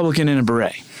 He's a Republican in a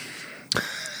beret.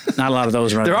 Not a lot of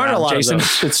those running around. There aren't a lot Jason. of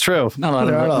those. It's true. Not a lot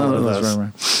of those running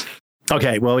around.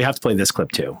 Okay, well, we have to play this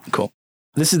clip too. Cool.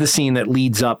 This is the scene that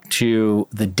leads up to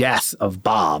the death of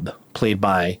Bob, played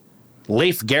by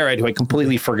Leif Garrett, who I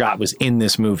completely forgot was in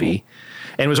this movie.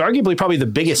 And was arguably probably the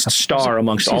biggest star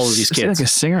amongst all of these kids. Was he like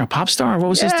a singer, a pop star? What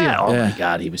was his deal? Oh my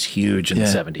God, he was huge in the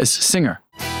 70s. A singer.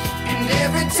 And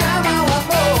every time I want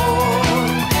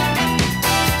more,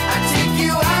 I take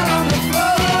you out on the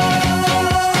floor.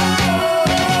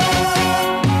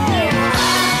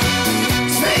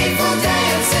 It's made for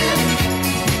dancing,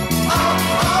 all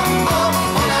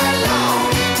night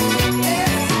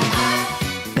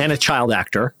long. And a child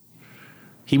actor.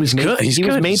 He was made, good. He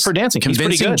was made for dancing. He's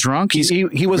pretty good. Drunk.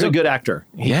 He was a good actor.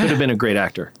 He could have been a great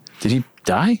actor. Did he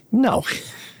die? No.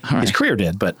 His career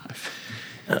did, but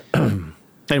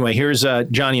anyway, here's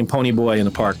Johnny and Ponyboy in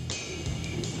the park.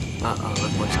 Uh-oh,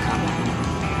 look what's coming.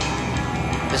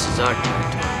 This is our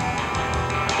territory.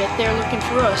 Bet they're looking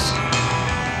for us.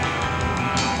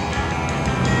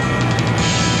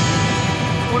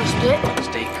 Want to split?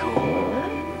 Stay cool.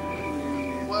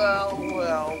 Well.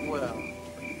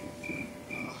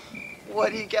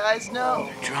 What do you guys know?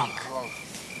 They're drunk.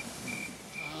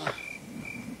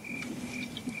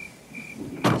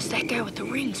 It's that guy with the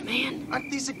rings, man. Aren't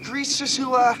these the greasers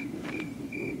who,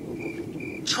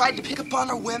 tried to pick up on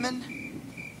our women?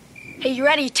 Hey, you're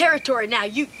out of your territory now.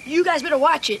 You guys better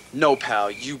watch it. No,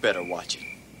 pal, you better watch it.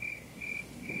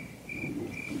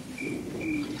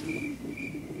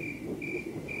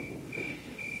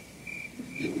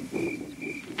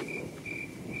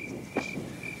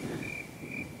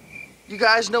 You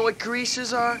guys know what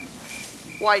greasers are?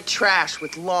 White trash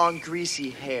with long, greasy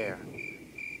hair.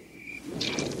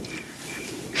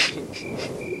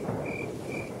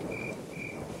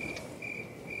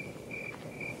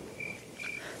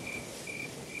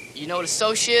 You know what a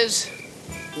Soch is?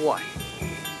 What?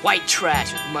 White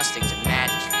trash with mustangs and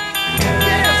magic.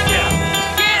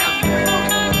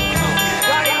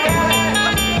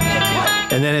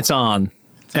 And then it's on.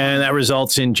 And that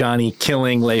results in Johnny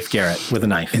killing Leif Garrett with a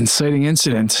knife. Inciting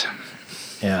incident.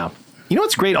 Yeah. You know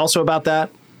what's great also about that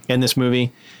in this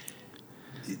movie?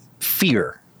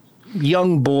 Fear.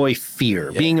 Young boy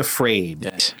fear. Yeah. Being afraid.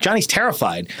 Yes. Johnny's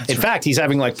terrified. In fact, he's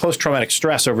having like post-traumatic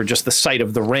stress over just the sight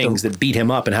of the rings that beat him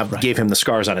up and gave him the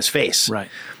scars on his face. Right.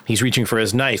 He's reaching for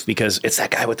his knife because it's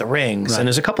that guy with the rings. Right. And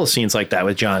there's a couple of scenes like that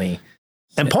with Johnny.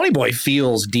 And Ponyboy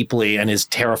feels deeply and is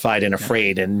terrified and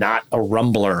afraid and not a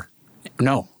rumbler.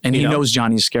 No. And he knows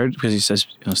Johnny's scared because he says,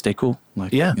 stay cool.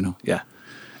 Like, yeah. Yeah.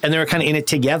 And they're kind of in it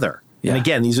together. Yeah. And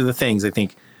again, these are the things I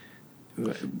think,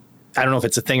 I don't know if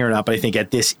it's a thing or not, but I think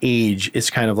at this age, it's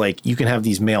kind of like you can have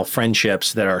these male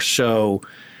friendships that are so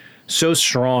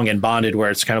strong and bonded where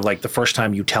it's kind of like the first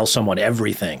time you tell someone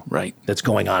everything right. that's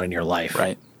going on in your life.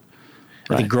 Right.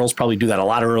 I think girls probably do that a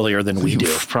lot earlier than we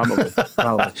do. Probably.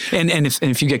 And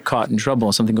if you get caught in trouble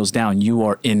and something goes down, you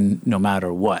are in no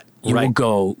matter what. You will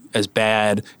go as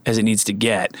bad as it needs to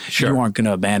get. Sure. You aren't going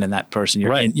to abandon that person.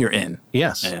 You're in. You're in.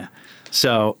 Yes. Yeah.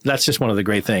 So that's just one of the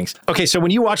great things. Okay, so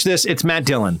when you watch this, it's Matt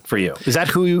Dillon for you. Is that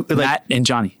who you... Matt and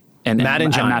Johnny. Matt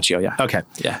and Johnny. Macchio, yeah. Okay.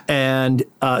 Yeah. And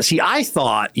see, I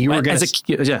thought you were going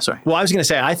to... Yeah, sorry. Well, I was going to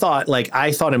say, I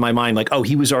thought in my mind, like, oh,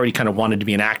 he was already kind of wanted to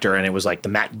be an actor, and it was like the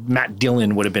Matt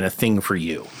Dillon would have been a thing for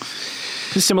you.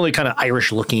 He's a similarly kind of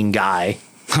Irish-looking guy.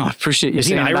 Oh, I appreciate you. Is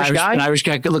he an Irish guy? An Irish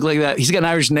guy could look like that. He's got an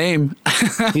Irish name.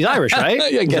 He's Irish,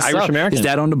 right? Yeah, I guess Irish American. His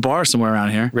dad owned a bar somewhere around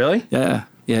here. Really? Yeah.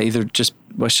 Yeah, either just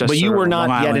Westchester. But you were not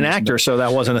Long yet Island an actor, so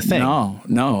that wasn't a thing.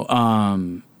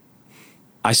 No.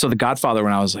 I saw The Godfather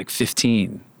when I was like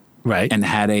 15. Right. And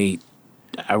had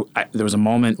there was a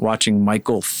moment watching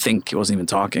Michael think, he wasn't even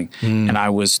talking, and I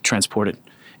was transported.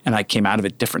 And I came out of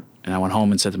it different. And I went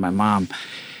home and said to my mom,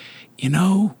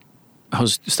 I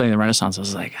was studying the Renaissance. I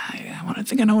was like, I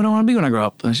think I know what I want to be when I grow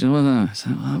up. And she said, well,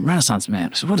 Renaissance man.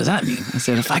 I said, what does that mean? I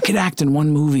said, if I could act in one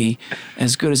movie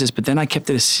as good as this, but then I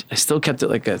still kept it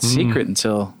like a secret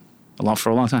for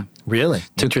a long time. Really?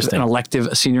 Took Interesting. an elective,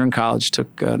 a senior in college,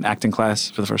 took an acting class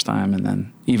for the first time. And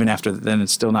then even after then,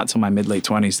 it's still not till my mid-late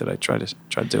 20s that I try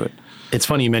to do it. It's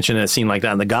funny you mentioned a scene like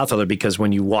that in The Godfather, because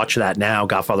when you watch that now,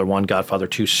 Godfather 1, Godfather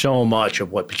 2, so much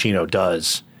of what Pacino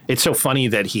does, it's so funny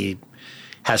that he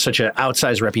has such an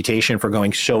outsized reputation for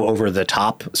going so over the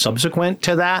top subsequent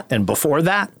to that and before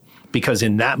that, because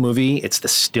in that movie, it's the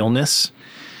stillness,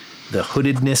 the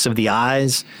hoodedness of the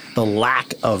eyes, the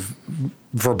lack of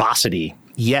verbosity,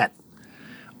 yet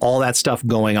all that stuff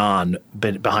going on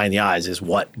behind the eyes is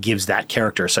what gives that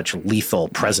character such lethal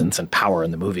presence and power in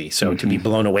the movie. So to be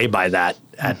blown away by that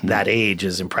at that age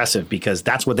is impressive, because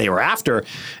that's what they were after.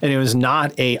 And it was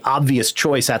not a obvious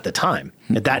choice at the time.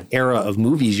 At that era of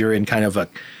movies, you're in kind of a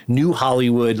new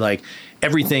Hollywood, like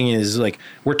everything is like,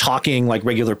 we're talking like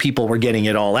regular people, we're getting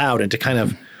it all out. And to kind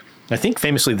of, I think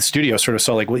famously the studio sort of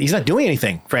saw like, well, he's not doing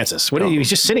anything, Francis. He's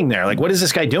just sitting there. Like, what is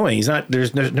this guy doing? He's not,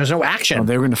 there's no action. Oh,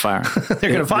 they were going to fire him.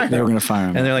 They're going to fire him. They were going to fire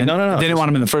him. And they're like, no. They didn't want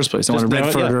him in the first place. They wanted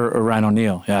Redford or Ryan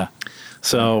O'Neal. Yeah.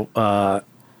 So,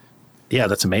 yeah,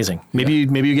 that's amazing. Maybe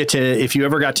you get to, if you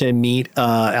ever got to meet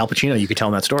Al Pacino, you could tell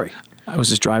him that story. I was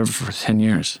his driver for 10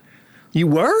 years. You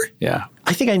were? Yeah.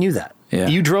 I think I knew that. Yeah.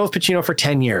 You drove Pacino for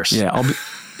 10 years. Yeah.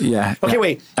 Yeah. Okay,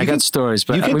 wait. I got stories,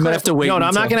 but we might have to wait. No,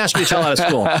 I'm not going to ask you to tell out of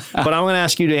school, but I'm going to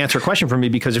ask you to answer a question for me,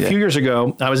 because a few years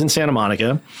ago, I was in Santa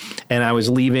Monica, and I was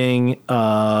leaving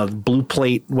Blue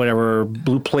Plate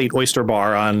Oyster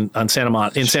Bar in Santa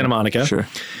Monica. Sure.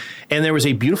 And there was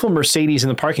a beautiful Mercedes in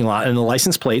the parking lot, and the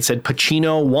license plate said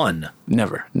Pacino 1.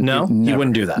 Never. No? You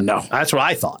wouldn't do that? No. That's what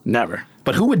I thought. Never.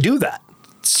 But who would do that?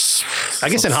 I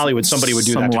guess in Hollywood, somebody would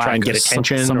do that to try and get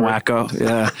attention. Some wacko.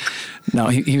 Yeah. No,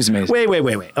 he was amazing.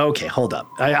 Wait. Okay, hold up.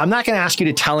 I'm not going to ask you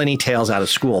to tell any tales out of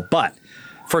school, but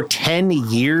for 10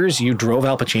 years, you drove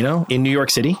Al Pacino in New York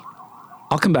City?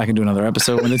 I'll come back and do another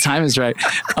episode when the time is right.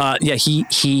 Yeah,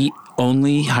 he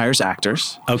only hires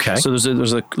actors. Okay. So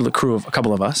there's a crew of a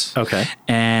couple of us. Okay.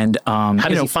 And how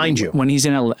does he find you? When he's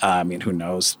in LA, I mean, who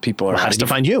knows? People are. How does he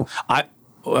find you?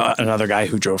 Another guy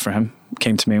who drove for him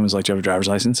came to me and was like, "Do you have a driver's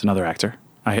license?" Another actor.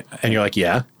 And you're like,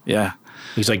 "Yeah." Yeah.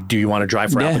 He's like, "Do you want to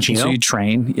drive for Al Pacino?" So you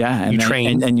train, and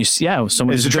train, and you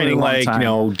someone is the training like,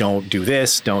 don't do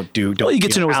this, don't. Well, you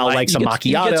get to know his Al life. likes a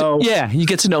macchiato. You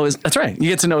get to know his. That's right. You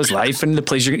get to know his life and the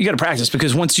place you got to practice,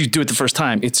 because once you do it the first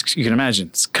time, you can imagine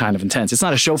it's kind of intense. It's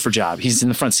not a chauffeur job. He's in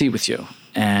the front seat with you.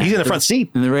 And he's in the front seat,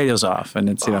 and the radio's off, and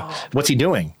it's what's he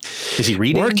doing? Is he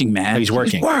reading? Working, man. Oh, he's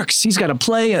working. He works. He's got to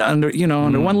play under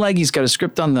one leg. He's got a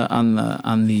script on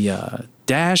the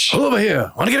dash. Pull over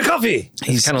here. Want to get a coffee?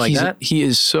 He's kind of like that. He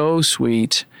is so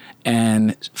sweet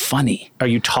and funny. Are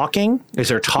you talking? Is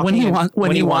there talking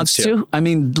when he wants to? I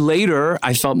mean, later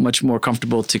I felt much more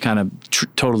comfortable to kind of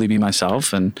totally be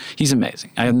myself, and he's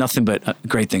amazing. I have nothing but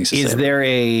great things to say. Is there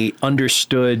a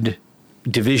understood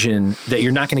division that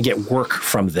you're not going to get work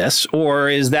from this, or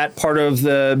is that part of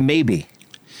the maybe?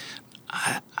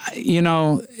 That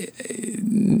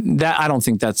I don't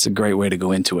think that's a great way to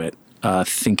go into it.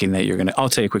 Thinking that you're going to, I'll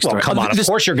tell you a quick story. Well, come on, of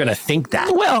course you're going to think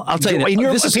that. Well, I'll tell you.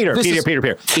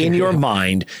 Peter. In your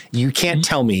mind, you can't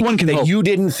tell me that you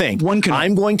didn't think,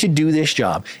 I'm going to do this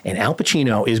job, and Al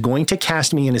Pacino is going to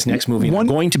cast me in his next movie, and I'm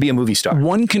going to be a movie star.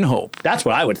 One can hope. That's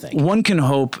what I would think. One can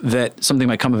hope that something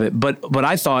might come of it. But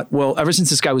I thought, well, ever since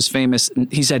this guy was famous,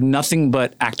 he's had nothing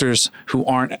but actors who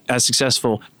aren't as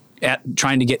successful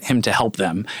trying to get him to help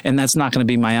them, and that's not going to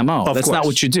be my MO. That's not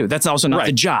what you do. That's also not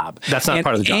the job. That's not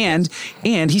part of the job.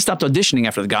 And he stopped auditioning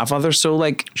after The Godfather, so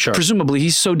presumably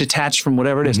he's so detached from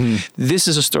whatever it is. This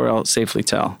is a story I'll safely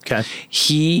tell. Okay.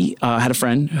 He had a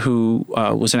friend who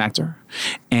was an actor,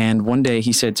 and one day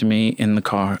he said to me in the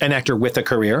car, an actor with a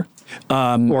career,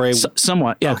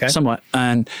 somewhat, somewhat,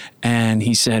 and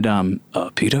he said,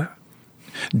 Peter,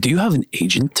 do you have an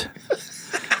agent?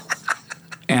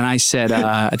 And I said,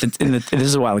 this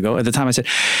is a while ago. At the time, I said,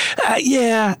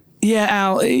 yeah,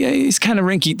 Al, he's kind of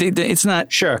rinky. It's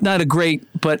not not a great,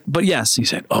 but yes. He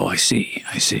said, oh, I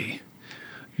see.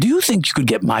 Do you think you could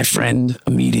get my friend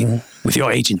a meeting with your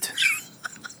agent?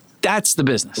 That's the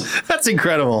business. That's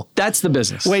incredible. That's the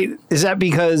business. Wait, is that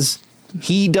because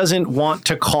he doesn't want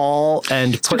to call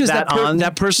and put that on?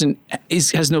 That person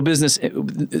has no business.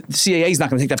 The CIA is not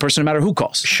going to take that person no matter who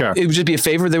calls. Sure. It would just be a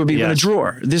favor. They would be in a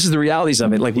drawer. This is the realities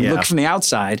of it. Like, we look from the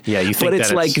outside. Yeah, you think but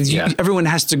it's like everyone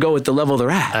has to go at the level they're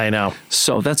at. I know.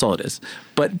 So that's all it is.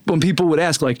 But when people would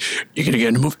ask, like, you're going to get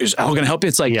in a movie, is Al going to help you?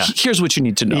 It's like, here's what you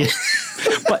need to know. Yeah.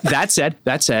 But that said,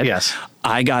 yes,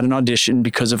 I got an audition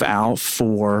because of Al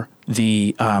for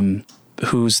the,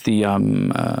 who's the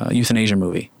euthanasia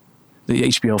movie. The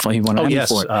HBO film, he won an Emmy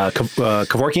for it.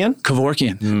 Kevorkian?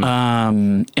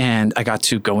 Kevorkian. And I got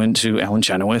to go into Alan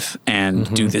Chenoweth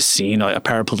and do this scene, a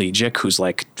paraplegic who's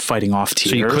like fighting off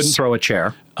tears. So you couldn't throw a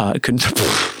chair?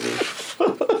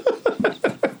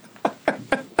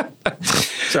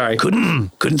 Sorry.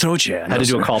 Couldn't throw a chair. Had to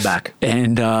do a callback.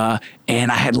 And I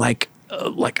had I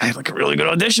had a really good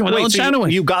audition with Alan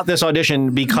Chenoweth. You got this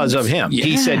audition because of him. Yeah.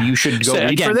 He said you should go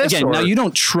read for this? Now, you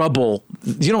don't trouble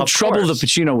the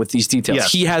Pacino with these details.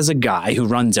 Yes. He has a guy who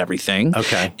runs everything.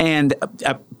 Okay. And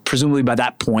presumably by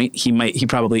that point, he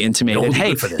probably intimated,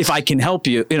 hey, if I can help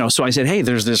you, so I said, hey,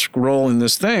 there's this role in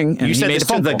this thing. And you said this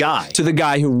to the guy? To the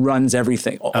guy who runs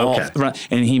everything.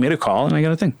 And he made a call and I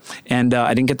got a thing. And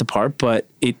I didn't get the part, but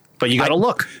you got a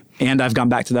look. And I've gone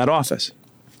back to that office.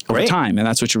 Over time, and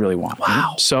that's what you really want.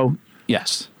 Wow. So,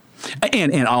 yes.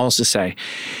 And I'll also say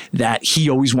that he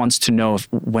always wants to know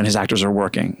when his actors are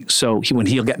working. So when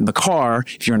he'll get in the car,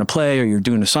 if you're in a play or you're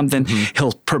doing something,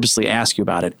 he'll purposely ask you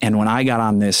about it. And when I got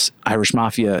on this Irish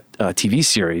Mafia TV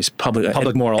series,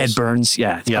 Public Morals, Ed Burns,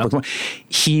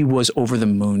 he was over the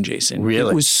moon, Jason.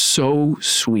 Really? It was so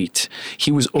sweet. He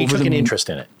was over the moon. He took an interest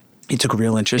in it. He took a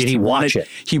real interest. Did he watch it?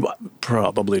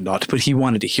 Probably not, but he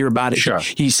wanted to hear about it. Sure.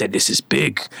 He said, "This is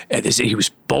big." He was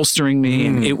bolstering me,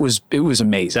 and it was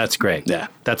amazing. That's great. Yeah,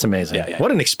 that's amazing. Yeah.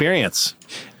 What an experience.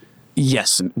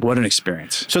 Yes, what an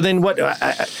experience. So then, what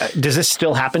does this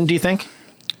still happen? Do you think?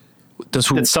 That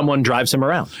someone drives him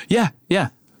around? Yeah.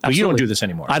 But you don't do this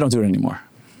anymore. I don't do it anymore.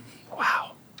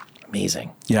 Wow,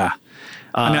 amazing. Yeah.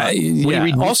 You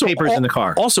read newspapers in the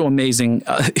car. Also amazing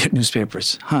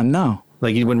newspapers. No.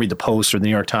 Like you wouldn't read the Post or the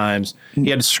New York Times. He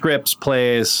had scripts and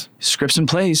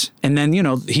plays. And then,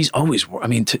 he's always,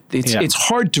 it's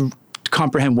hard to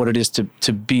comprehend what it is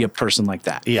to be a person like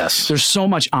that. Yes. There's so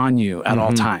much on you at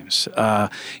all times.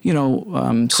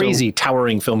 Crazy,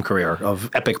 towering film career of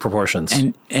epic proportions.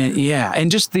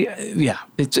 And just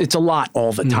it's a lot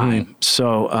all the time.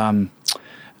 So,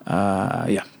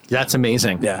 That's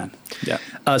amazing. Yeah.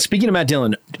 Speaking of Matt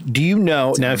Dillon, do you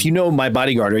know, now if you know My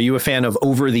Bodyguard, are you a fan of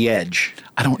Over the Edge?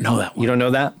 I don't know that one. You don't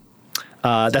know that?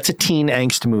 That's a teen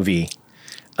angst movie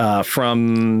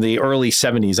from the early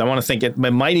 70s. I want to think it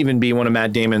might even be one of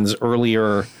Matt Dillon's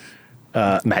earlier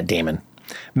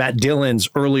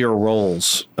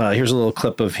roles. Here's a little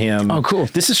clip of him. Oh, cool.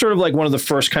 This is sort of like one of the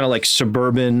first kind of like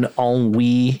suburban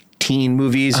ennui teen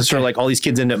movies. It's sort of like all these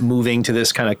kids end up moving to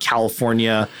this kind of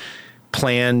California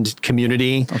planned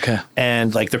community. Okay.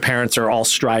 And like their parents are all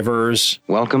strivers.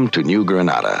 Welcome to New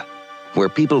Granada, where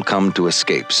people come to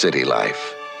escape city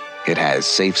life. It has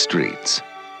safe streets,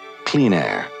 clean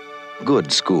air,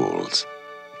 good schools.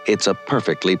 It's a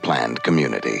perfectly planned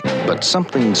community, but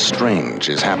something strange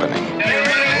is happening.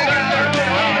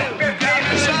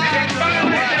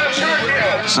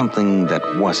 Something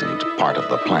that wasn't part of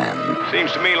the plan.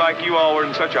 Seems to me like you all were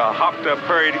in such a hopped-up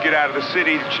hurry to get out of the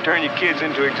city that you turn your kids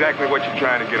into exactly what you're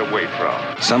trying to get away from.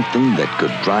 Something that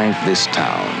could drive this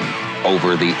town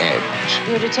over the edge.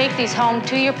 You're to take these home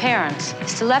to your parents.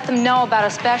 It's to let them know about a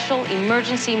special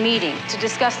emergency meeting to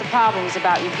discuss the problems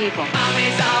about your people.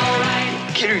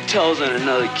 Kid who tells on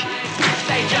another kid.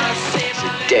 It's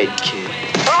a dead kid.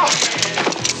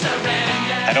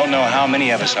 I don't know how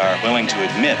many of us are willing to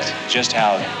admit just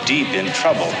how deep in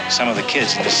trouble some of the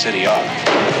kids in this city are.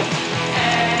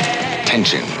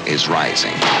 Tension is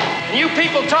rising. You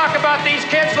people talk about these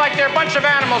kids like they're a bunch of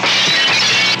animals.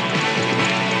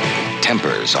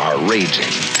 Tempers are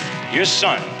raging. Your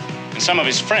son and some of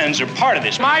his friends are part of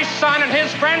this. My son and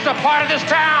his friends are part of this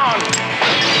town.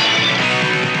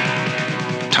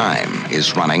 Time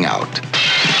is running out.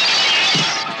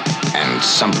 And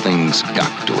something's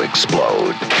got to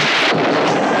explode.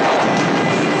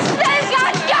 They've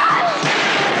got guns!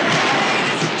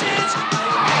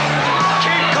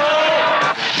 Keep cool.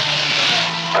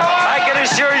 I can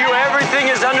assure you everything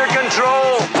is under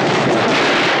control.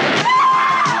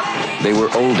 They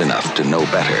were old enough to know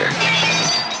better,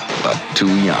 but too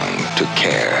young to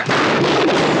care.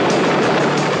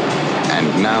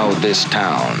 And now this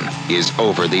town is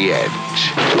over the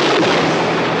edge.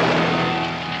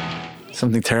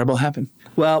 Something terrible happened?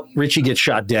 Well, Richie gets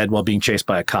shot dead while being chased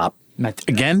by a cop.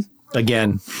 Again?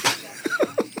 Again.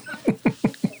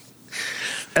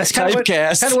 That's kind of what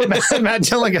Matt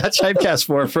Dillon got typecast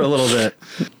for a little bit.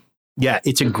 Yeah,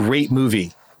 it's a great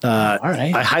movie. All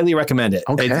right. I highly recommend it.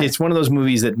 Okay. It's one of those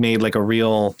movies that made like a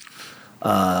real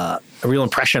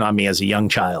impression on me as a young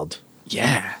child.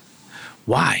 Yeah.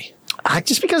 Why?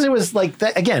 Just because it was like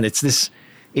that. Again, it's this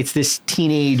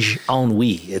teenage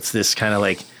ennui. It's this kind of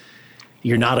like,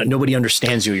 nobody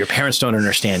understands you. Your parents don't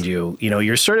understand you. You know,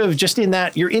 you're sort of just in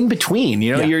that, you're in between,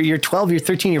 you know, you're 12, you're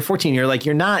 13, you're 14. You're like,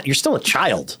 you're still a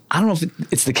child. I don't know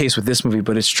if it's the case with this movie,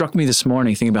 but it struck me this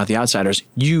morning thinking about The Outsiders.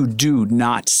 You do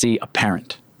not see a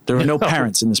parent. There are no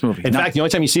parents in this movie. In fact, the only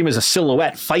time you see him is a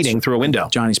silhouette fighting through a window.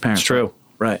 Johnny's parents. It's true.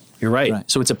 Right. You're right.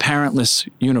 So it's a parentless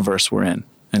universe we're in.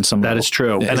 That is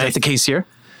true. Is that the case here?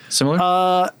 Similar?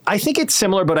 I think it's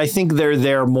similar, but I think they're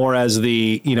there more as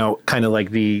the, kind of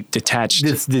like the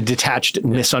detached, the detached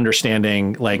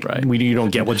misunderstanding. Like you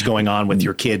don't get what's going on with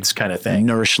your kids kind of thing.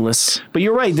 Nourishless. But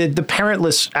you're right. The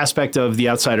parentless aspect of The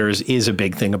Outsiders is a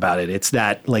big thing about it. It's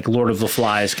that like Lord of the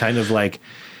Flies kind of like,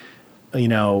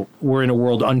 we're in a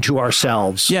world unto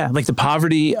ourselves. Yeah, like the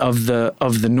poverty of the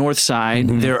North Side.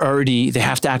 Mm-hmm. They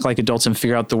have to act like adults and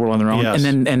figure out the world on their own. Yes.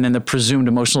 And then the presumed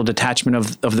emotional detachment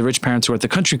of the rich parents who are at the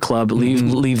country club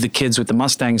leave the kids with the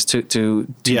Mustangs to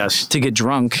get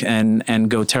drunk and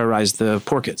go terrorize the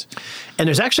poor kids. And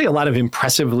there's actually a lot of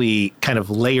impressively kind of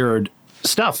layered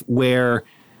stuff where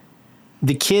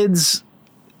the kids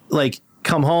like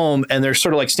come home and they're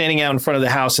sort of like standing out in front of the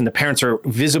house and the parents are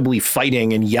visibly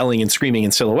fighting and yelling and screaming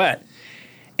in silhouette.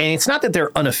 And it's not that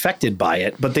they're unaffected by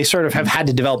it, but they sort of have had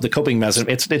to develop the coping mechanism.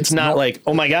 It's not like,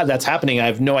 oh my God, that's happening. I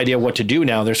have no idea what to do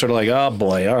now. They're sort of like, oh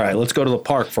boy, all right, let's go to the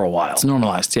park for a while. It's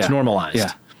normalized. Yeah. It's normalized.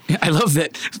 Yeah. I love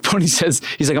that Pony says,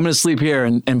 he's like, I'm going to sleep here.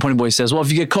 And Pony Boy says, well,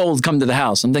 if you get cold, come to the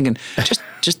house. I'm thinking,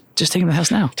 just take him to the house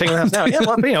now. Take him to the house now. Yeah,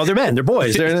 well, they're men, they're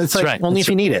boys. It's like, right. Only if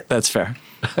you need it. That's fair.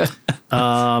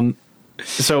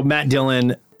 So Matt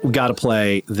Dillon got to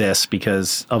play this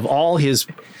because of all his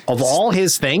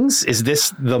things. Is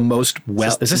this the most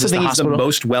Is this the thing he's the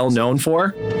most well known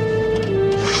for?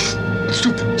 Let's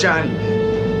do it for Johnny.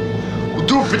 We'll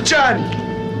do it for Johnny.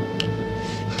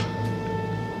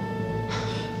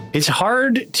 It's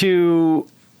hard to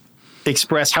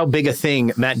express how big a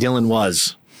thing Matt Dillon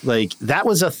was. Like that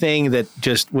was a thing that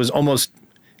just was almost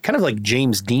kind of like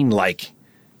James Dean-like,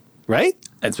 right?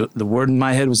 That's what the word in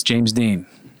my head was James Dean.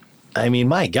 I mean,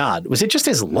 my God, was it just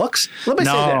his looks? Let me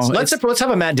say this. Let's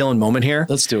have a Matt Dillon moment here.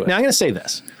 Let's do it. Now I'm going to say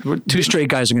this. Two straight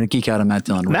guys are going to geek out on Matt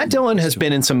Dillon. Matt Dillon has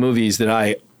been in some movies that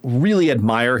I really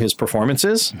admire his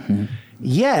performances. Mm-hmm.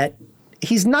 Yet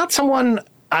he's not someone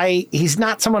I'm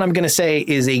going to say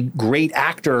is a great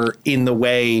actor in the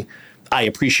way I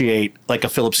appreciate like a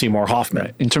Philip Seymour Hoffman.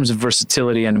 Right. In terms of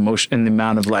versatility and emotion and the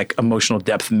amount of like emotional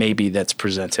depth maybe that's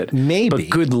presented. Maybe. But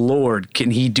good Lord, can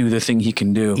he do the thing he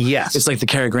can do? Yes. It's like the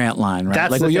Cary Grant line, right?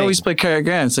 That's like, you always play Cary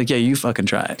Grant. It's like, yeah, you fucking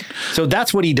try it. So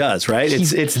that's what he does, right?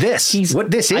 It's this. What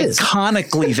this is.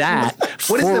 Iconically that.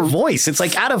 What is the voice? It's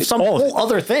like out of some whole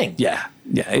other thing. Yeah.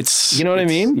 Yeah. It's. You know what I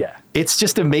mean? Yeah. It's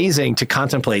just amazing to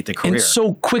contemplate the career. And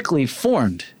so quickly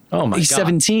formed. Oh my God. He's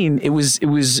 17. It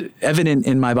was evident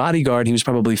in My Bodyguard. He was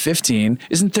probably 15.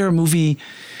 Isn't there a movie?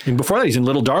 And before that, he's in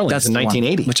Little Darlings in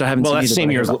 1980. Which I haven't seen. Well, that's the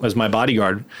same year as My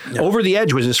Bodyguard. Yeah. Over the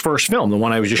Edge was his first film, the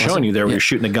one I was just showing you there where you're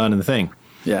shooting the gun and the thing.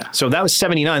 Yeah. So that was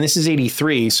 79. This is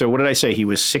 83. So what did I say? He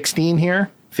was 16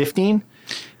 here? 15?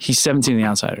 He's 17 in The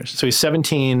Outsiders. So he's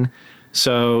 17.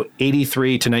 So 83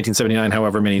 to 1979,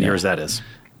 however many years that is.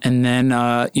 And then,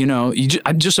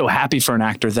 I'm just so happy for an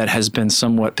actor that has been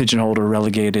somewhat pigeonholed or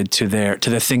relegated to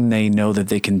the thing they know that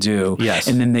they can do. Yes.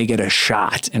 And then they get a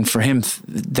shot. And for him,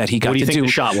 that he got to do. What do you think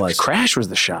the shot was? Crash was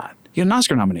the shot. He got an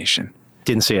Oscar nomination.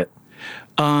 Didn't see it.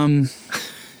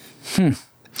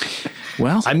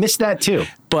 Well, I missed that too.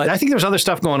 But I think there's other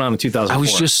stuff going on in 2004. I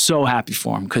was just so happy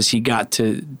for him because he got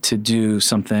to do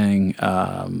something.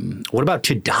 What about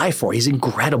To Die For? He's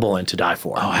incredible in To Die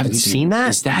For. Oh, have you seen that?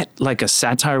 Is that like a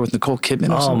satire with Nicole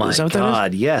Kidman or something? Oh my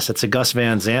God, yes. It's a Gus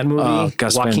Van Sant movie.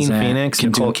 Gus Joaquin Van Sant Phoenix,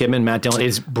 Nicole Kidman, Matt Dillon.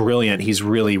 It's brilliant. He's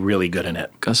really, really good in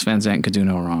it. Gus Van Sant could do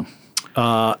no wrong.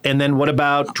 And then what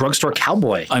about Drugstore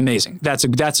Cowboy? Amazing. That's a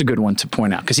good one to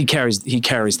point out because he carries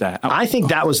that. I think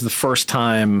that was the first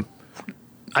time.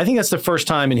 I think that's the first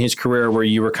time in his career where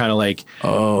you were kind of like,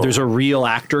 oh, there's a real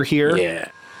actor here. Yeah.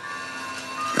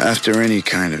 After any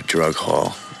kind of drug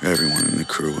haul, everyone in the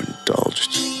crew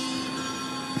indulged.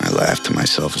 I laughed to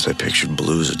myself as I pictured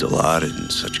blues dilaudid in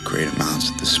such great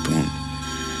amounts that the spoon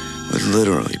would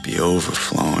literally be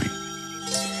overflowing.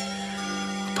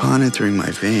 Upon entering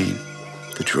my vein,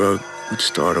 the drug would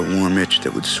start a warm itch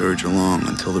that would surge along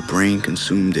until the brain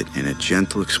consumed it in a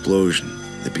gentle explosion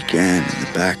that began in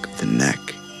the back of the neck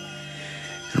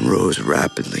and rose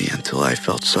rapidly until I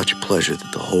felt such pleasure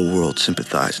that the whole world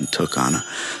sympathized and took on a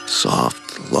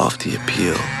soft, lofty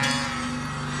appeal.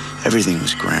 Everything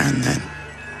was grand then.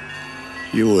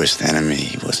 Your worst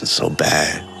enemy wasn't so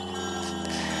bad.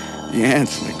 The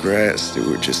ants in the grass, they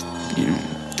were just,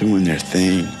 doing their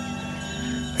thing.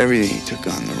 Everything took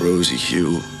on the rosy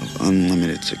hue of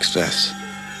unlimited success.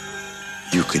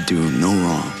 You could do no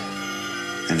wrong.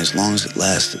 And as long as it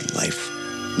lasted, life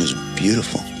was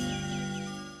beautiful.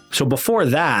 So before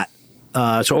that,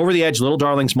 Over the Edge, Little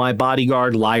Darlings, My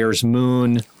Bodyguard, Liar's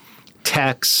Moon,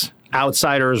 Tex,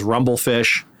 Outsiders,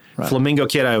 Rumblefish, right. Flamingo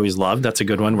Kid I always loved. That's a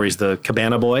good one where he's the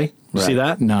cabana boy. Right. See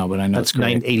that? No, but I know that's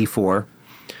 1984.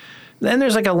 Then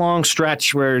there's like a long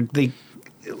stretch where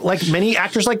like many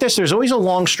actors like this, there's always a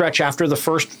long stretch after the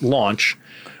first launch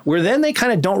where then they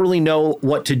kind of don't really know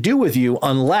what to do with you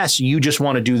unless you just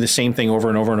want to do the same thing over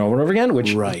and over and over and over again,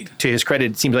 which to his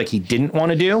credit, it seems like he didn't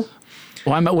want to do.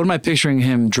 Well, what am I picturing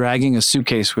him dragging a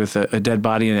suitcase with a dead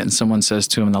body in it and someone says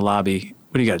to him in the lobby,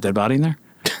 what do you got, a dead body in there?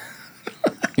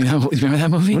 Remember that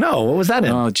movie? No, what was that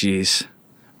in? Oh, geez.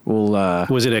 Well,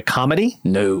 was it a comedy?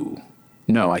 No,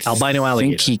 I Albino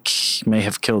Alligator. think he may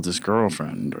have killed his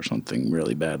girlfriend or something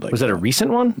really bad. Like was that a recent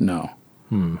one? No.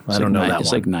 I don't know that one.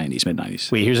 It's like 90s,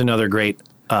 mid-90s. Wait, here's another great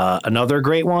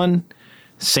one.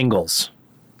 Singles.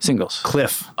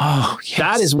 Cliff. Oh, yes.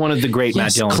 That is one of the great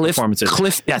Matt Dillon performances.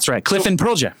 Cliff, that's right. Cliff and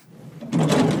Pearl Jam.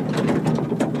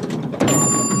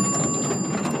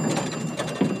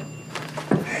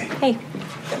 Hey.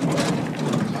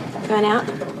 Going out?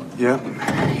 Yep.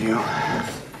 You?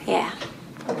 Yeah.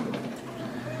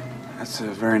 That's a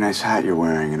very nice hat you're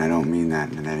wearing, and I don't mean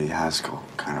that in an Eddie Haskell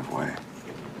kind of way.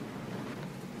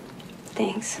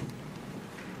 Thanks.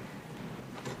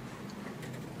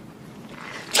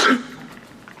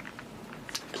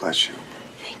 Bless you.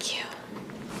 Thank you.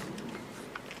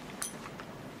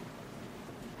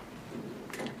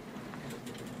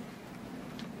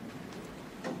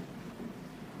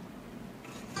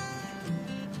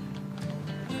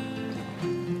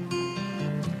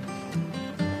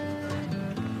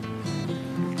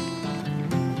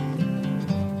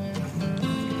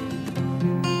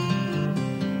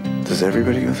 Does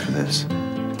everybody go through this?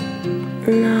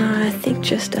 No, I think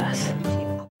just us.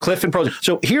 Cliff and Pearl Jam.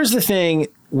 So here's the thing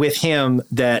with him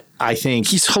that I think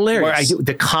he's hilarious.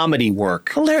 The comedy work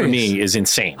for me is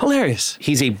insane. Hilarious.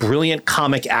 He's a brilliant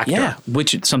comic actor. Yeah,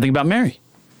 which is Something About Mary.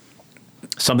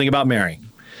 Something About Mary.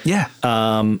 Yeah.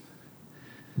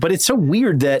 But it's so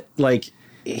weird that like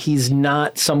he's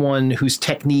not someone whose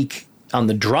technique on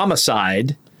the drama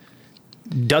side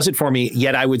does it for me.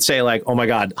 Yet I would say like, oh my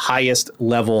God, highest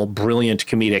level, brilliant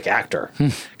comedic actor.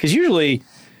 Because usually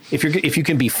if you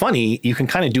can be funny, you can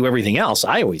kind of do everything else,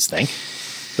 I always think.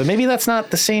 But maybe that's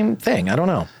not the same thing. I don't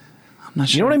know. I'm not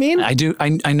sure. You know what I mean? I do.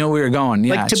 I know where you're going.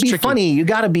 Yeah, like to be tricky. Funny, you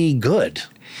got to be good.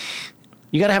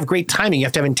 You got to have great timing. You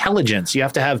have to have intelligence. You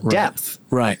have to have depth.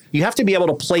 Right. You have to be able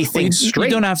to play things straight.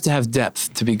 You don't have to have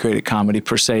depth to be great at comedy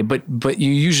per se, but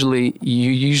you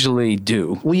usually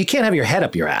do. Well, you can't have your head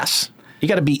up your ass. You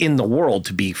got to be in the world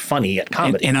to be funny at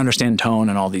comedy. And understand tone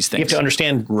and all these things. You have to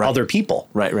understand other people.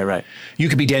 Right. You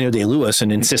could be Daniel Day-Lewis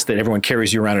and insist that everyone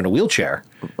carries you around in a wheelchair.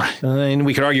 Right. And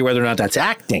we could argue whether or not that's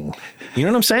acting. You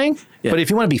know what I'm saying? Yeah. But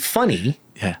if you want to be funny.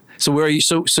 Yeah. So where are you?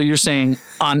 So you're saying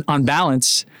on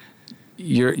balance,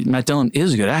 Matt Dillon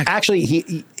is a good actor.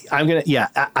 Actually,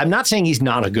 I'm not saying he's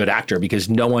not a good actor because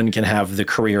no one can have the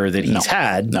career that he's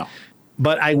had. No.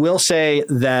 But I will say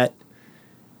that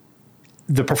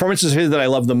the performances of his that I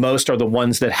love the most are the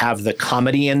ones that have the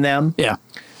comedy in them. Yeah.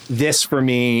 This for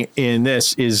me in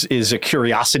this is a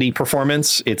curiosity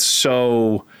performance. It's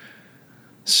so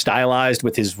stylized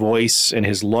with his voice and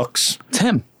his looks. It's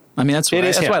him. I mean, that's why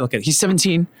I look at it. He's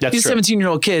 17. He's a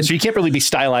 17-year-old kid. So you can't really be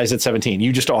stylized at 17.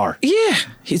 You just are. Yeah.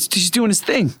 He's doing his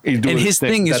thing. His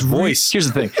thing is voice.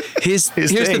 Here's the thing. Here's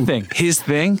the thing. His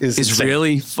thing is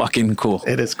really fucking cool.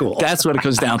 It is cool. That's what it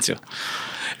comes down to.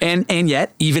 And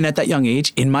yet, even at that young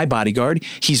age, in My Bodyguard,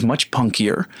 he's much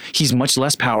punkier. He's much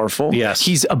less powerful. Yes.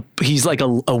 He's like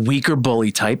a weaker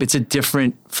bully type. It's a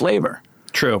different flavor.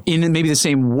 True. In maybe the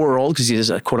same world, because he's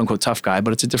a quote-unquote tough guy,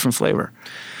 but it's a different flavor.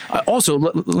 Also,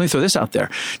 let me throw this out there.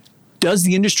 Does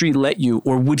the industry let you,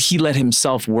 or would he let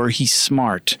himself, were he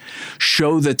smart,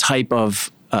 show the type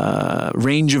of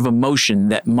range of emotion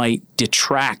that might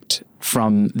detract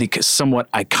from the somewhat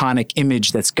iconic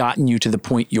image that's gotten you to the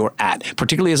point you're at,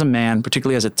 particularly as a man,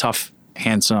 particularly as a tough,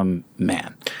 handsome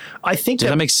man? I think Does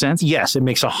that make sense? Yes, it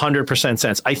makes 100%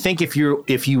 sense. I think if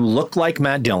you look like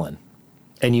Matt Dillon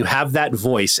and you have that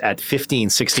voice at 15,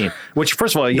 16, which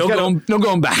first of all, no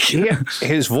going back.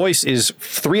 His voice is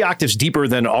 3 octaves deeper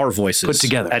than our voices put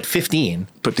together at 15.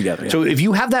 Put together. Yeah. So if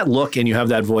you have that look and you have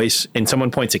that voice and someone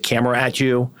points a camera at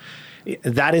you,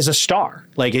 that is a star.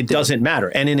 Like, it doesn't matter.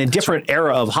 And in a different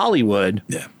era of Hollywood,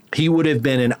 he would have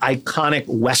been an iconic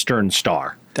Western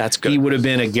star. That's good. He would have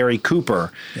been a Gary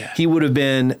Cooper. Yeah. He would have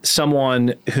been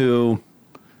someone who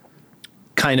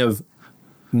kind of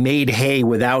made hay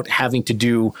without having to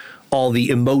do all the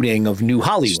emoting of New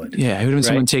Hollywood. Yeah, he would have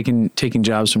been someone taking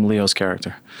jobs from Leo's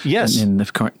character. Yes. In the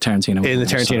Tarantino movie. In the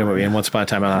Tarantino movie, and Once Upon a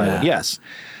Time in Hollywood. Yeah. Yes.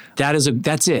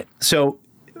 That's it. So,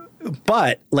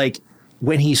 but like,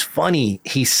 when he's funny,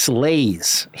 he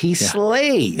slays. He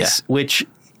slays, which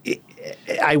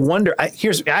I wonder. I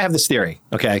have this theory.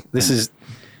 Okay, this is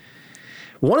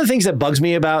one of the things that bugs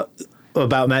me about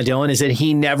Matt Dillon is that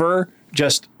he never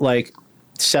just like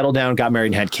settled down, got married,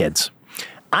 and had kids.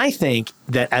 I think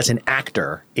that as an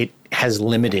actor, it has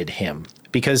limited him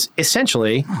because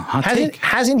essentially,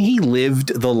 hasn't he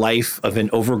lived the life of an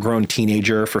overgrown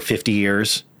teenager for 50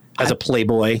 years as a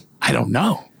playboy? I don't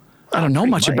know. I don't know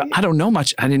much. I didn't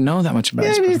know that much about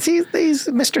him. Yeah, he's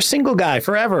Mr. Single Guy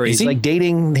forever. He's like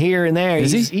dating here and there.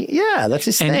 Is he? Yeah, that's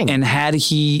his thing. And had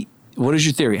he, what is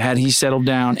your theory? Had he settled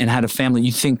down and had a family,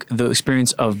 you think the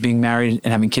experience of being married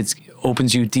and having kids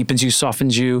opens you, deepens you,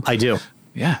 softens you? I do.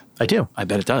 Yeah, I do. I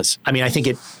bet it does. I mean, I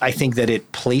think that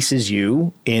it places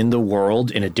you in the world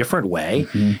in a different way.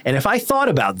 Mm-hmm. And if I thought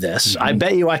about this, I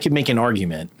bet you I could make an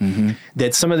argument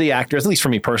that some of the actors, at least for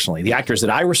me personally, the actors that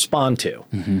I respond to,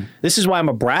 this is why I'm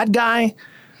a Brad guy,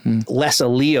 less a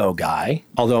Leo guy,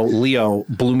 although Leo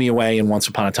blew me away in Once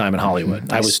Upon a Time in Hollywood.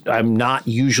 Nice. I'm not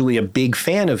usually a big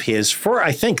fan of his for,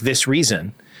 I think, this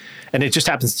reason. And it just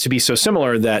happens to be so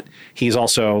similar that he's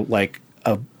also like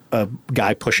a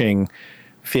guy pushing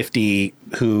 50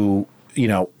 who,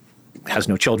 has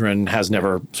no children, has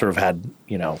never sort of had,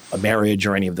 a marriage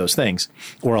or any of those things,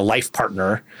 or a life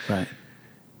partner. Right.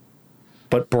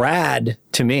 But Brad,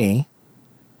 to me,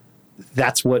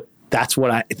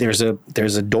 there's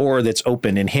a door that's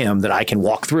open in him that I can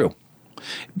walk through.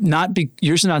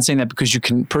 You're not saying that because you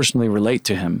can personally relate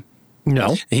to him.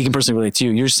 No. He can personally relate to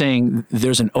you. You're saying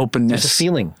there's an openness. There's a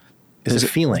feeling. There's a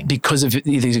feeling. Because of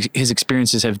his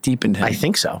experiences have deepened him. I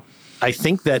think so. I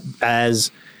think that as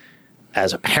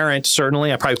a parent,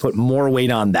 certainly, I probably put more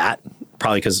weight on that,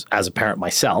 probably because as a parent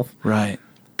myself. Right.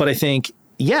 But I think,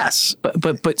 yes.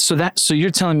 But so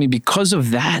you're telling me because of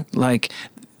that, like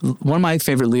one of my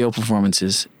favorite Leo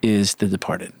performances is The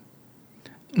Departed.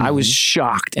 Mm-hmm. I was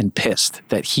shocked and pissed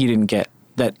that he didn't get,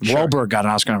 that Wahlberg got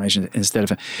an Oscar nomination instead of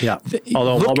him. Yeah.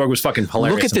 Although Wahlberg was fucking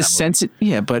hilarious. Look at the sense.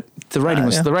 Yeah, but the writing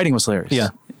was hilarious. Yeah.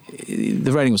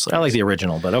 The writing was hilarious. I like the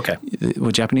original, but okay.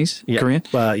 What, Japanese? Yeah. Korean?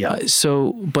 Yeah.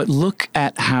 But look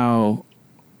at how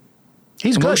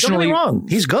he's good. Don't get me wrong.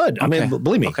 He's good. Okay. I mean,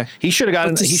 believe me. Okay. He should have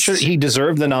gotten. He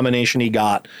deserved the nomination he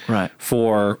got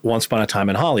for Once Upon a Time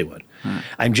in Hollywood. Right.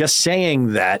 I'm just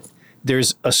saying that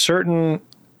there's a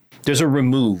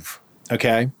remove.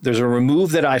 Okay. There's a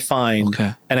remove that I find.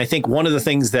 Okay. And I think one of the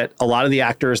things that a lot of the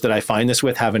actors that I find this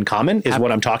with have in common is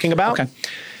what I'm talking about. Okay.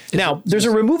 Now, there's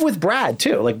a remove with Brad,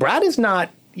 too. Like, Brad is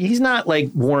he's not like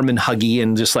warm and huggy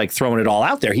and just like throwing it all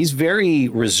out there. He's very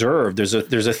reserved. There's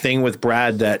a thing with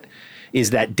Brad that is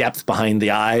that depth behind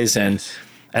the eyes. And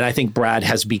I think Brad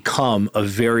has become a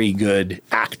very good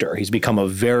actor. He's become a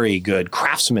very good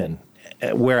craftsman.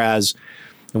 Whereas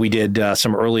we did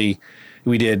Seven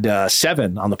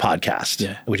on the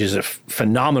podcast, which is a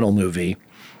phenomenal movie.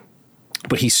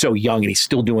 But he's so young and he's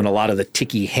still doing a lot of the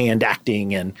ticky hand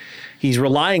acting and he's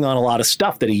relying on a lot of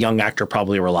stuff that a young actor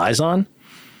probably relies on.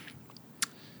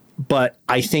 But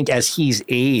I think as he's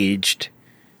aged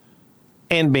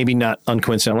And maybe not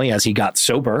uncoincidentally, as he got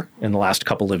sober in the last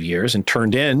couple of years and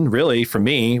turned in, really, for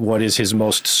me, what is his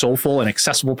most soulful and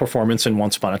accessible performance in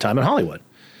Once Upon a Time in Hollywood.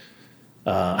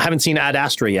 I haven't seen Ad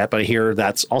Astra yet, but I hear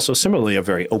that's also similarly a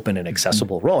very open and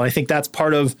accessible role. And I think that's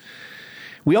part of,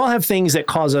 we all have things that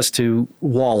cause us to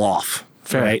wall off,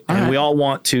 right? And we all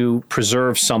want to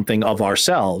preserve something of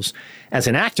ourselves. As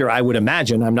an actor, I would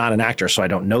imagine, I'm not an actor, so I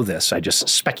don't know this. I just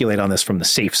speculate on this from the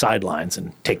safe sidelines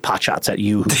and take pot shots at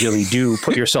you who really do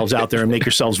put yourselves out there and make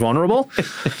yourselves vulnerable.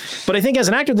 But I think as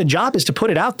an actor, the job is to put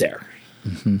it out there.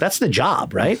 That's the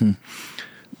job, right?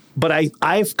 But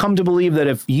I've come to believe that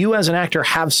if you as an actor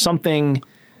have something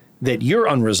that you're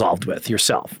unresolved with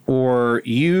yourself, or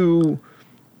you're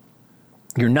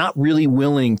not really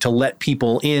willing to let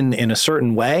people in a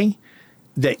certain way,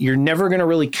 that you're never going to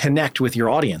really connect with your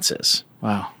audiences.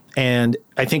 Wow. And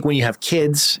I think when you have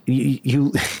kids,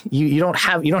 you don't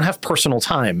have personal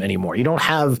time anymore. You don't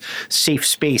have safe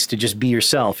space to just be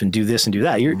yourself and do this and do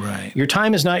that. Your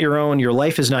time is not your own. Your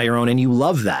life is not your own. And you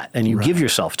love that and you give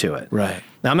yourself to it. Right.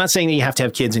 Now, I'm not saying that you have to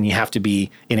have kids and you have to be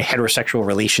in a heterosexual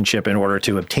relationship in order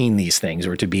to obtain these things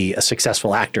or to be a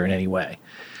successful actor in any way.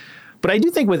 But I do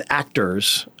think with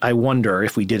actors, I wonder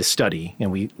if we did a study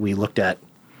and we looked at,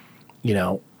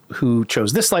 who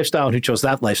chose this lifestyle and who chose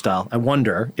that lifestyle. I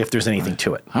wonder if there's anything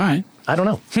to it. All right. I don't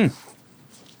know.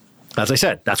 As I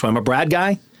said, that's why I'm a Brad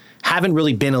guy. Haven't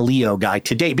really been a Leo guy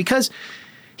to date because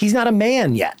he's not a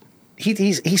man yet.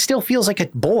 He still feels like a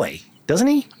boy, doesn't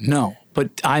he? No, but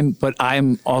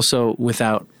I'm also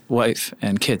without wife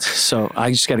and kids, so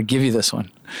I just got to give you this one.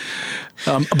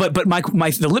 But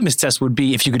the litmus test would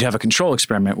be if you could have a control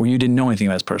experiment where you didn't know anything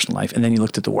about his personal life and then you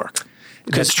looked at the work.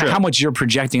 That's true. How much you're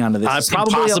projecting onto this is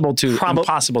impossible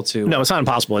to. No, it's not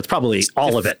impossible. It's probably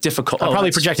all of it. Difficult. I'm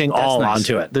probably projecting all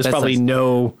onto it. There's probably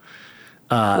no.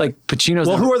 Like Pacino's.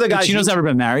 Well, who are the guys? Pacino's never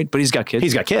been married, but he's got kids.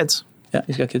 He's got kids. Yeah,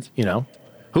 he's got kids.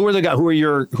 Who are the guys?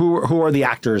 Who are the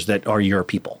actors that are your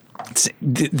people?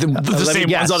 The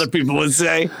same ones other people would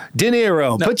say. De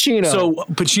Niro, Pacino. So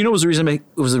Pacino was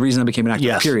the reason I became an actor.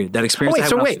 Yes. Period. That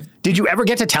experience. Wait. Did you ever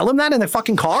get to tell him that in the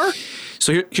fucking car?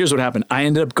 So here's what happened. I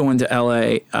ended up going to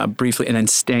L.A. Briefly and then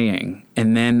staying,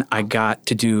 and then I got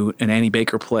to do an Annie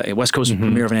Baker play, a West Coast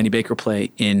premiere of an Annie Baker play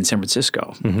in San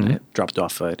Francisco. I dropped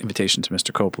off an invitation to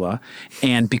Mr. Coppola,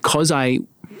 and because I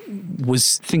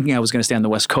was thinking I was going to stay on the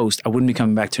West Coast, I wouldn't be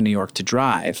coming back to New York to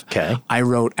drive. Okay. I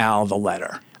wrote Al the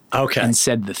letter. Okay. And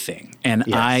said the thing. And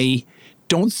I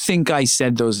don't think I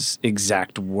said those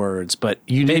exact words, but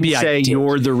you maybe didn't say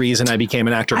you're the reason I became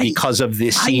an actor because of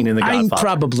this scene in The Godfather. I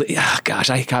probably,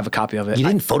 I have a copy of it. You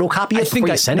didn't photocopy it before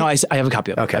you sent it? No, I have a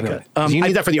copy of it. Okay, good. You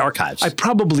need that for the archives. I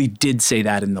probably did say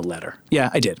that in the letter. Yeah,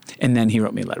 I did. And then he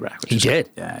wrote me a letter back. He did?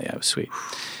 Yeah, it was sweet.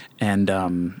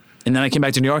 And then I came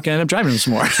back to New York and ended up driving him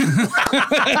some more.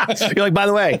 You're like, by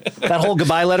the way, that whole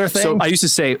goodbye letter thing? So I used to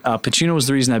say Pacino was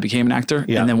the reason I became an actor.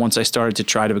 Yeah. And then once I started to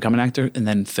try to become an actor, and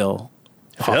then Phil.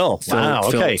 Wow,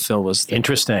 okay. Phil was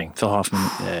interesting. Phil Hoffman.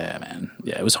 Yeah, man.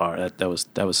 Yeah, it was hard. That was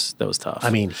tough. I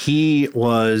mean,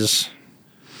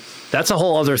 that's a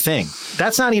whole other thing.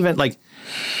 That's not even like,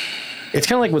 it's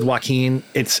kind of like with Joaquin.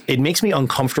 It makes me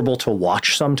uncomfortable to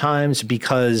watch sometimes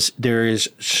because there is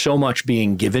so much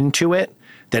being given to it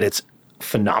that it's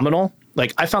phenomenal.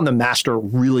 Like, I found The Master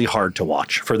really hard to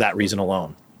watch for that reason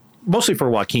alone. Mostly for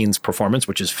Joaquin's performance,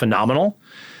 which is phenomenal.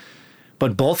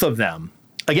 But both of them,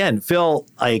 again, Phil,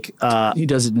 like... he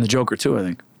does it in The Joker, too, I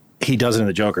think. He does it in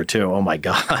The Joker, too. Oh, my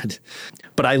God.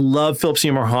 But I love Philip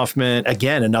Seymour Hoffman.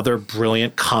 Again, another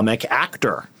brilliant comic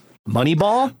actor.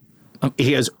 Moneyball?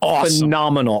 He is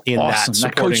phenomenal in that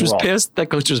supporting role. That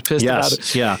coach was pissed about Yes,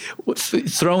 it. yeah.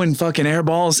 Throwing fucking air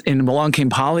balls in Along Came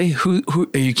Polly. Who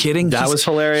are you kidding? That was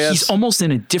hilarious. He's almost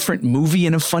in a different movie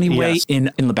in a funny way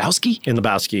in Lebowski. In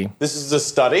Lebowski. This is a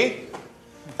study.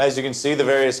 As you can see, the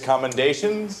various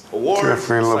commendations, awards,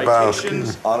 Jeffrey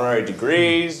citations, Lebowski. honorary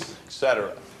degrees,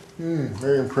 etc.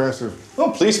 Very impressive. Oh,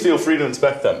 please feel free to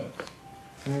inspect them.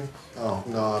 Oh,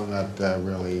 no, I'm not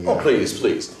really... Oh, please.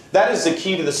 That is the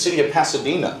key to the city of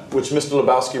Pasadena, which Mr.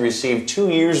 Lebowski received 2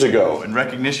 years ago in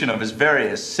recognition of his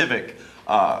various civic,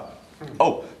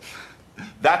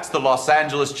 that's the Los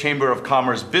Angeles Chamber of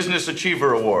Commerce Business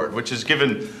Achiever Award, which is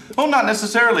given, not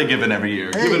necessarily given every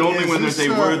year, given only when there's a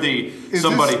worthy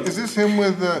somebody. Is this him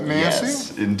with Nancy?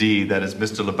 Yes, indeed. That is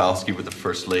Mr. Lebowski with the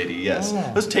First Lady, yes.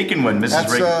 Oh. Let's take in when Mrs.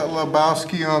 That's Reagan...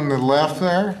 Lebowski on the left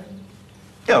there?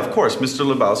 Yeah, of course, Mr.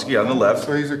 Lebowski on the left.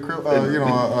 So he's a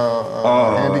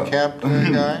handicapped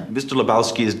guy? Mr.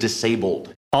 Lebowski is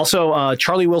disabled. Also,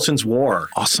 Charlie Wilson's War.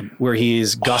 Awesome. Where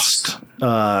he's Gus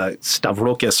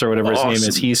Stavroukis or whatever his name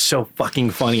is. He's so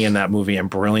fucking funny in that movie and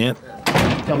brilliant.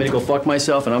 tell me to go fuck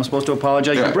myself, and I'm supposed to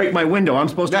apologize. Yeah. You break my window, I'm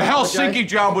supposed to apologize. The Helsinki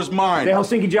job was mine. The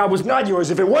Helsinki job was not yours.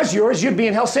 If it was yours, you'd be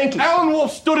in Helsinki. Alan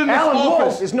Wolf stood in this Alan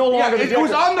office. Wolf is no longer the director. It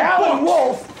was on the Alan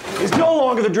books. Wolf is no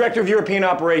longer the director of European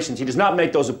operations. He does not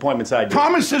make those appointments I do.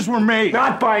 Promises were made.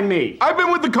 Not by me. I've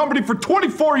been with the company for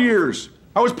 24 years.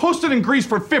 I was posted in Greece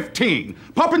for 15.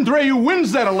 Papandreou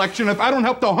wins that election if I don't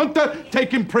help the junta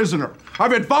take him prisoner.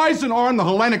 I've advised and armed the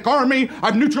Hellenic army.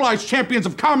 I've neutralized champions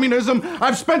of communism.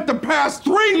 I've spent the past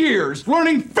 3 years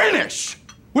learning Finnish,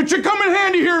 which should come in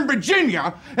handy here in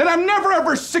Virginia, and I'm never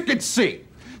ever sick at sea.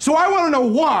 So I want to know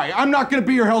why I'm not going to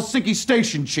be your Helsinki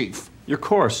station chief. Your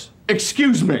course.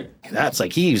 Excuse me. That's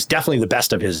like, he's definitely the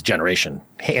best of his generation,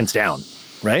 hands down,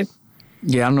 right?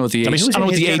 Yeah, I don't know what the age, I don't know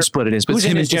what the age split it is, but it's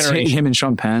him and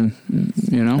Sean Penn,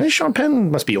 you know? Maybe Sean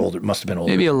Penn must be older, must have been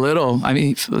older. Maybe a little. I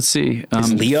mean, let's see.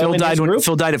 Is Leo Phil in died his group?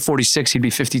 Phil died at 46, he'd be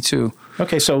 52.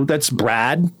 Okay, so that's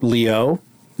Brad, Leo.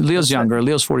 Leo's younger.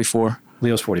 Leo's 44.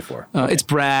 Leo's 44. It's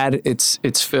Brad, it's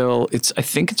Phil, I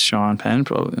think it's Sean Penn,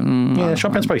 probably. Yeah,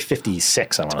 Sean Penn's probably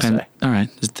 56, I want to say. All right,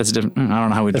 that's different. I don't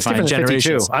know how we That's define different than 52.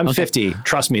 generations. I'm 50.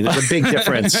 Trust me, there's a big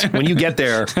difference. When you get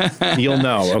there, you'll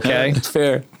know, okay? It's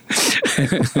fair.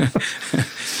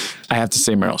 I have to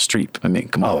say Meryl Streep. I mean,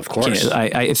 come on. Oh, of course.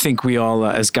 I think we all,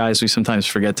 as guys, we sometimes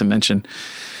forget to mention.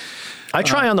 I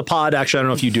try on the pod, actually, I don't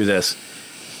know if you do this.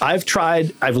 I've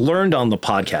learned on the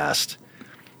podcast.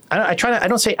 I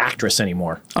don't say actress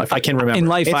anymore, if I can remember. In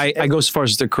life, I go as far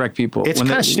as to correct people. It's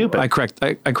kind of stupid. I correct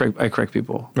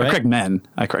people. Right?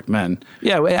 I correct men.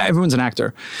 Yeah, everyone's an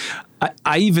actor.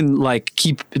 I even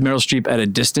keep Meryl Streep at a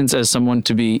distance as someone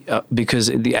to be, because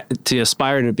to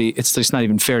aspire to be, it's just not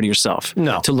even fair to yourself.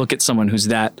 No. To look at someone who's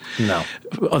that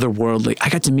otherworldly. I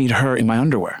got to meet her in my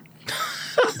underwear.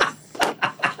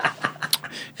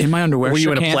 In my underwear. Were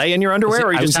you in a play in your underwear,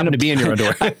 or you just happened to be in your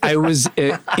underwear? I was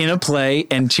in a play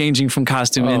and changing from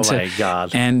costume into. Oh my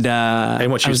God! And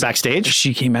what? She was backstage.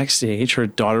 She came backstage. Her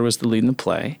daughter was the lead in the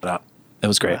play. It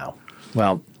was great. Wow.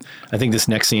 Well, I think this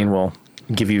next scene will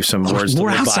give you some words to more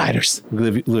live outsiders.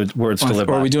 by. Words to live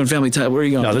by. Or are we doing family time? Where are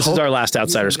you going? No, this is our last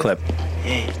Outsiders clip.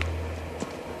 Hey,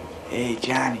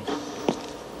 Johnny.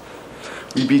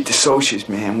 We beat the socials,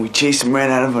 man. We chased them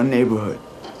right out of our neighborhood.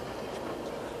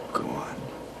 Go on.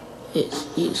 It's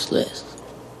useless.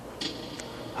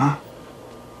 Huh?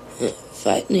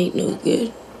 Fighting ain't no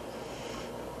good.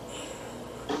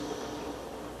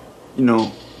 You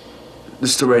know, they're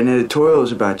still writing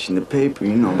editorials about you in the paper,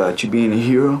 about you being a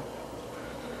hero.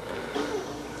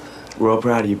 We're all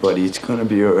proud of you, buddy. It's gonna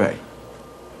be all right.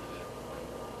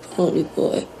 Pony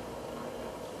boy.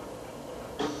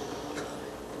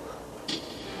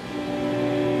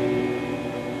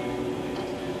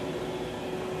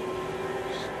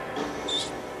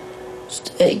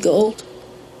 Stay gold,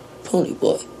 Pony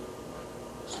boy.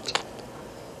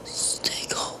 Stay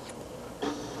gold.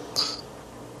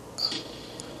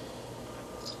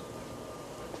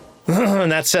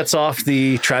 And that sets off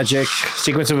the tragic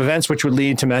sequence of events, which would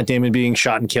lead to Matt Damon being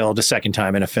shot and killed a second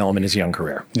time in a film in his young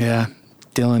career. Yeah,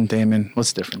 Dylan Damon.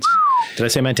 What's the difference? Did I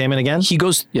say Matt Damon again? He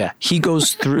goes through 3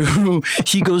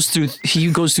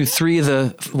 of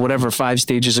the 5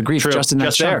 stages of grief. True. Just in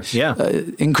that Just show. there, yeah.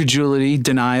 Incredulity,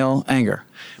 denial, anger.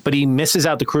 But he misses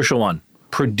out the crucial one: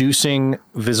 producing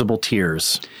visible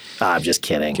tears. I'm just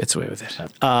kidding. Gets away with it.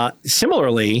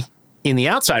 Similarly, in The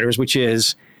Outsiders, which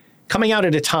is coming out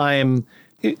at a time,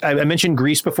 I mentioned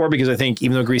Grease before because I think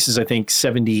even though Grease is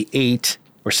 78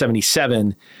 or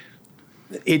 77.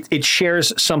 It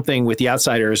shares something with The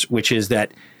Outsiders, which is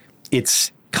that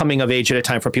it's coming of age at a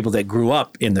time for people that grew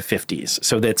up in the 50s.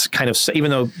 So that's kind of,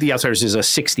 even though The Outsiders is a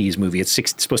 60s movie, it's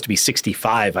supposed to be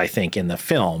 65, I think, in the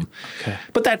film. Okay.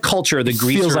 But that culture, the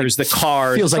greasers, the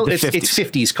cars, feels like it's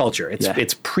 50s culture.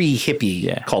 It's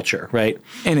pre-hippie culture, right?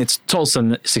 And it's Tulsa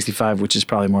in 65, which is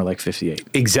probably more like 58.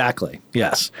 Exactly,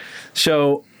 yes.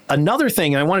 So another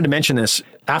thing, and I wanted to mention this,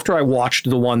 after I watched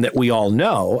the one that we all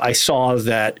know, I saw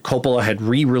that Coppola had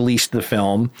re-released the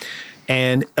film,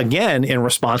 and again, in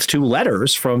response to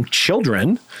letters from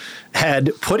children,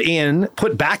 had put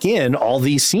back in all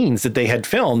these scenes that they had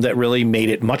filmed that really made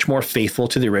it much more faithful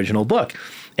to the original book.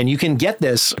 And you can get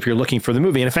this if you're looking for the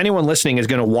movie. And if anyone listening is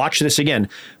going to watch this again,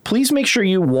 please make sure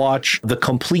you watch the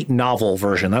complete novel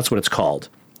version. That's what it's called.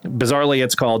 Bizarrely,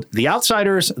 it's called The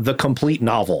Outsiders, The Complete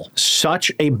Novel.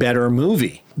 Such a better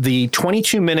movie. The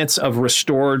 22 minutes of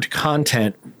restored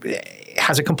content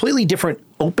has a completely different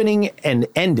opening and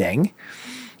ending,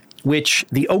 which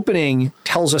the opening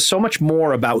tells us so much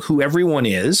more about who everyone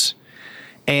is.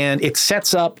 And it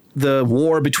sets up the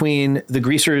war between the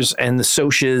greasers and the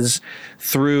Socs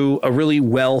through a really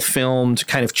well-filmed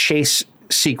kind of chase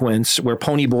sequence where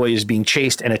Ponyboy is being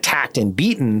chased and attacked and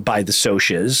beaten by the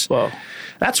Socs. Whoa.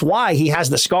 That's why he has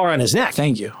the scar on his neck.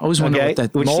 Thank you. I always wonder what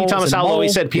that Which C. Thomas Howell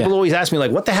always said. People always ask me,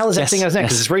 like, what the hell is that thing on his neck?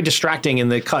 Because it's very distracting in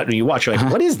the cut when you watch. You're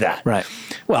like, what is that? Right.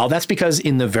 Well, that's because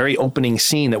in the very opening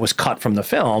scene that was cut from the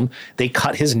film, they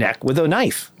cut his neck with a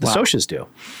knife. The Socs do.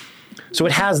 So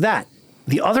it has that.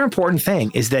 The other important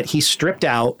thing is that he stripped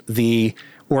out the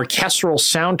orchestral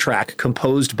soundtrack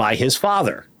composed by his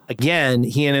father. Again,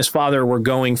 he and his father were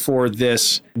going for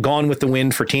this Gone with the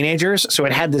Wind for teenagers. So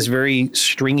it had this very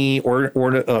stringy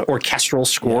orchestral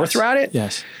score throughout it.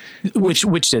 Yes.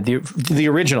 Which did? The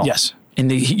original. Yes.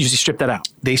 And you stripped that out.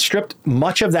 They stripped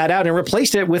much of that out and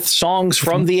replaced it with songs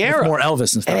from the era. More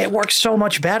Elvis and stuff. And it works so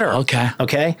much better.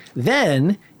 Okay.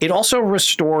 Then it also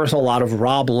restores a lot of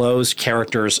Rob Lowe's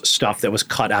character's stuff that was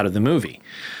cut out of the movie.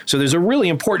 So there's a really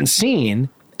important scene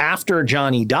after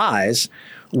Johnny dies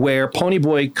where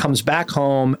Ponyboy comes back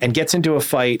home and gets into a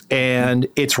fight, and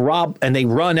it's Rob, and they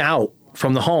run out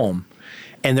from the home,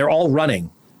 and they're all running,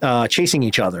 chasing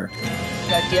each other.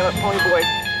 God damn it,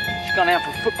 Ponyboy. You've gone out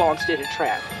for football instead of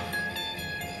trap.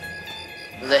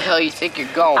 Where the hell you think you're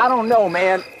going? I don't know,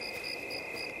 man.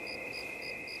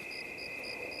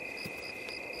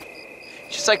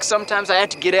 Just like sometimes I have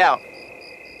to get out.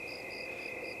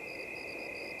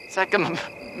 It's like I'm a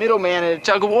middleman in a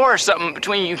tug of war or something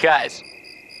between you guys.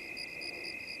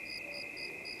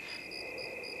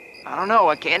 I don't know,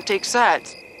 I can't take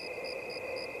sides.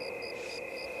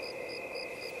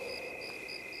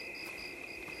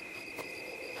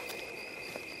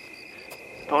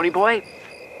 Ponyboy,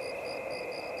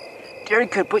 Jerry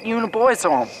could put you in a boys'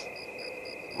 home.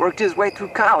 Worked his way through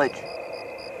college.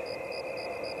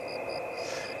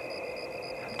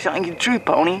 I'm telling you the truth,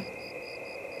 Pony.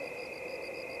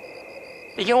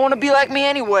 You don't want to be like me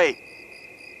anyway.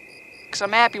 'Cause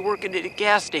I'm happy working at a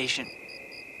gas station.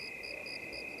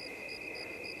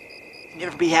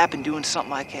 Never be happy doing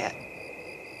something like that.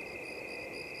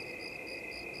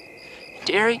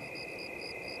 Jerry,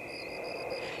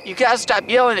 you gotta stop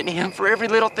yelling at him for every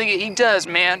little thing that he does,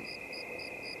 man.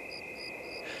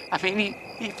 I mean,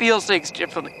 he feels things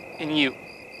differently than you.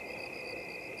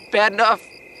 Bad enough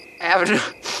having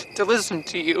to listen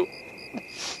to you.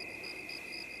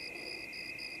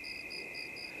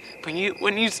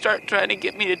 When you start trying to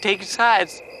get me to take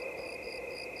sides,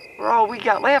 we're all we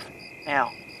got left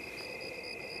now.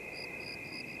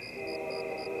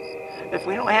 If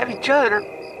we don't have each other,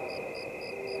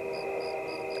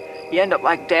 you end up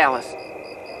like Dallas.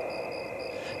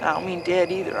 And I don't mean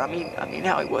dead either. I mean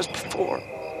how he was before.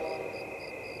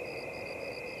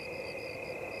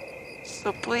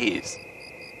 So please,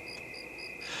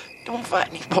 don't fight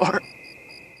anymore.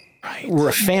 Right. We're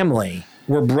a family.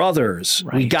 We're brothers.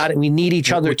 Right. We need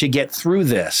each other to get through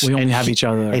this. We only have each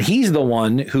other. And he's the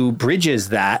one who bridges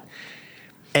that.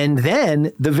 And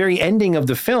then the very ending of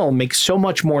the film makes so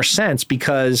much more sense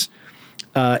because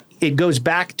it goes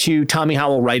back to Tommy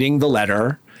Howell writing the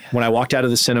letter. When I walked out of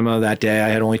the cinema that day, I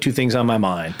had only two things on my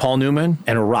mind: Paul Newman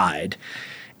and a ride.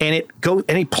 And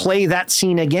he play that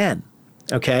scene again.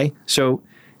 Okay, so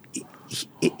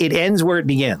it ends where it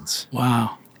begins.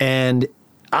 Wow. And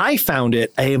I found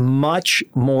it a much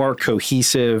more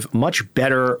cohesive, much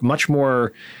better, much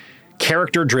more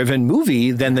character-driven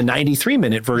movie than the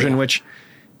 93-minute version, which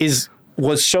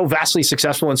was so vastly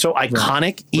successful and so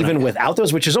iconic even without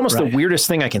those, which is almost the weirdest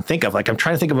thing I can think of. Like, I'm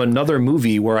trying to think of another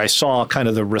movie where I saw kind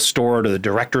of the restored or the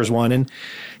director's one. And,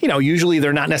 usually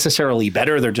they're not necessarily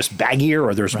better. They're just baggier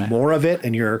or there's more of it.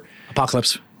 And you're...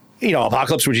 Apocalypse.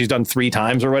 Apocalypse, which he's done 3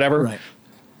 times or whatever. Right.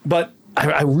 But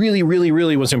I really, really,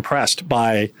 really was impressed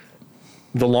by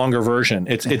the longer version.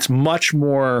 It's much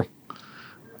more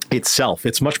itself.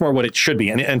 It's much more what it should be.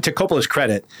 And to Coppola's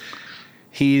credit,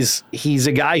 he's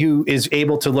a guy who is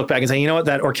able to look back and say, you know what,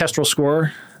 that orchestral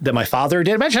score that my father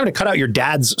did, imagine having to cut out your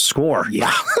dad's score.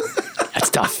 Yeah.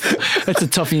 That's tough. That's a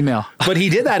tough email. But he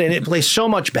did that and it plays so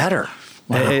much better.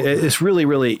 Wow. It's really,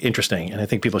 really interesting, and I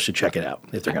think people should check it out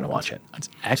if they're going to watch it.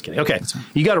 Just kidding. Okay,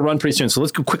 you got to run pretty soon, so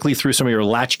let's go quickly through some of your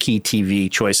latchkey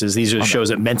TV choices. These are the shows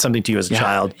that meant something to you as a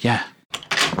child. Yeah.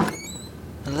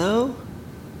 Hello?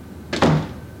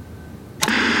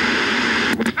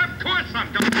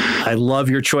 I love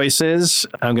your choices.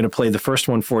 I'm going to play the first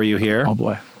one for you here. Oh,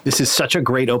 boy. This is such a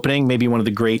great opening, maybe one of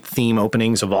the great theme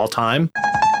openings of all time.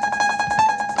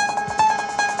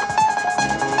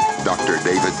 Dr.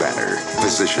 David Banner,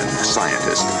 physician,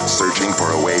 scientist, searching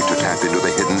for a way to tap into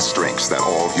the hidden strengths that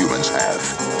all humans have.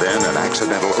 Then an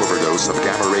accidental overdose of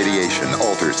gamma radiation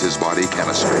alters his body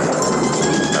chemistry.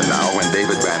 And now when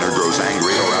David Banner grows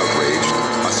angry or outraged,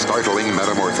 a startling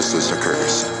metamorphosis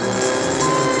occurs.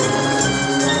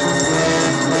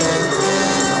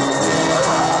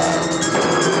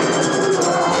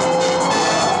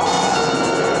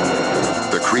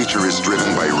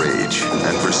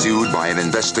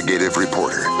 investigative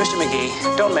reporter. Mr.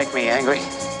 McGee, don't make me angry.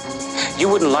 You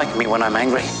wouldn't like me when I'm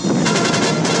angry.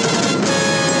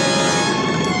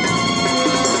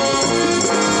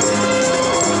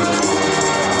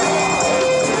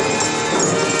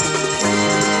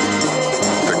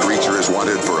 The creature is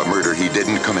wanted for a murder he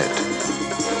didn't commit.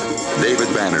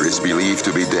 David Banner is believed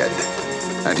to be dead,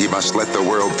 and he must let the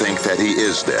world think that he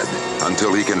is dead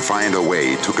until he can find a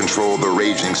way to control the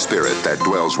raging spirit that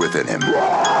dwells within him.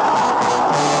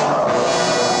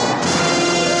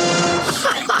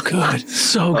 Good.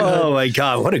 So good. Oh my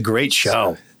God, what a great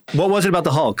show. What was it about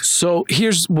the Hulk? So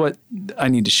here's what I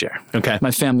need to share. Okay.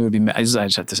 My family would be mad. I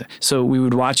just have to say. So we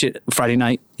would watch it Friday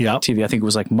night TV. I think it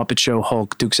was like Muppet Show,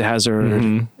 Hulk, Dukes of Hazzard,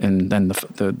 and then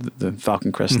the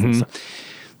Falcon Crest and stuff.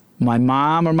 My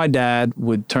mom or my dad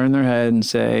would turn their head and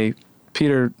say,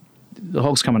 Peter, the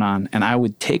Hulk's coming on. And I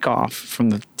would take off from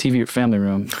the TV family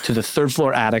room to the third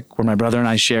floor attic where my brother and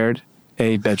I shared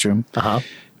a bedroom,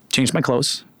 change my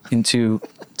clothes into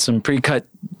some pre-cut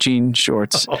jean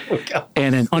shorts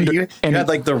and an You had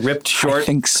like the ripped short? I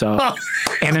think so.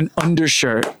 And an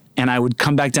undershirt. And I would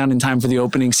come back down in time for the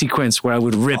opening sequence where I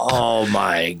would rip. Oh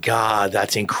my God,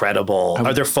 that's incredible.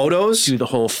 Are there photos? Do the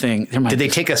whole thing. Did they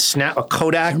take a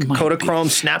Kodachrome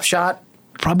snapshot?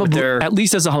 Probably, at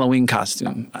least as a Halloween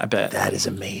costume, I bet. That is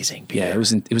amazing, Peter. Yeah, it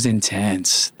was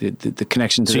intense. The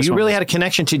connection to So this you one really was had a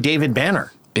connection to David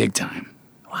Banner. big time.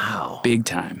 Wow. Big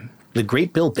time. The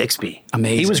great Bill Bixby.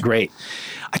 Amazing. He was great.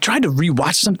 I tried to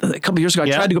rewatch something a couple years ago. I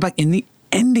tried to go back, and the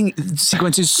ending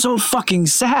sequence is so fucking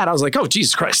sad. I was like, oh,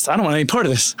 Jesus Christ, I don't want any part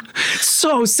of this.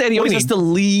 So sad. He always has to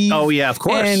leave. Oh, yeah, of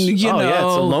course. And, you know, it's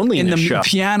a loneliness and the show.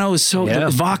 piano is so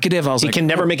evocative. I was he like, can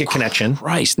never make a connection.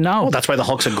 Christ, no. Well, that's why the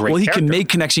Hulk's a great Well, he character. can make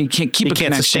connection. He can't keep He a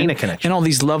can't connection. sustain a connection. And all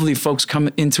these lovely folks come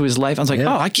into his life. I was like,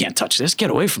 oh, I can't touch this.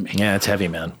 Get away from me. Yeah, it's heavy,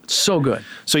 man. So good.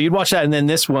 So you'd watch that, and then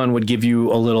this one would give you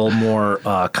a little more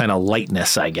kind of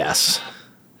lightness, I guess.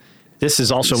 This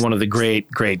is also one of the great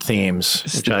themes.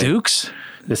 Is it the Dukes?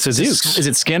 This is Dukes. Is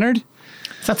it Skinnerd?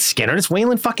 It's not Skinnerd. It's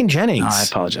Waylon fucking Jennings. Oh, I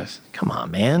apologize. Come on,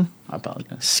 man. I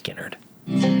apologize. Skinnerd.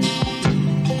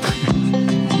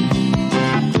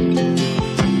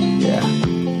 Yeah.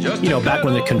 You know, back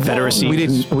when the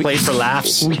Confederacy played for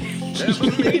laughs. We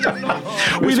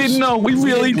didn't know. We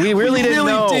really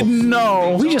didn't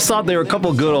know. We just thought they were a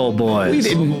couple good old boys. We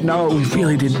didn't know. We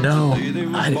really didn't know.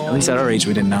 At least at our age,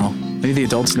 we didn't know. Maybe the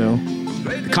adults knew.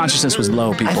 The consciousness was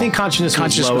low, people. I think consciousness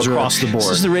was low across the board.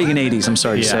 This is the Reagan 80s, I'm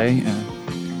sorry to say. Yeah.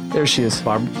 There she is.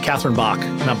 Catherine Bach,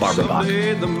 not Barbara Bach.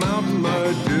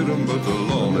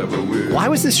 Why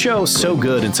was this show so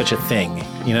good and such a thing?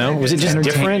 You know, was it just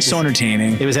different? So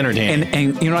entertaining. It was entertaining.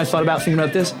 And you know what I thought about thinking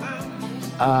about this?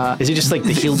 Is it just like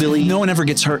the hillbilly? No one ever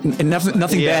gets hurt, and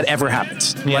nothing bad ever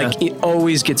happens. Yeah. Like it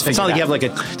always gets figured It's not like out. you have like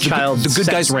a child's the good sex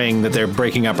guys ring that they're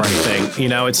breaking up or anything. You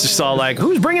know, it's just all like,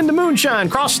 who's bringing the moonshine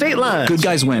cross state lines? Good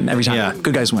guys win every time. Yeah.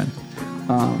 Good guys win.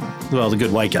 Well, the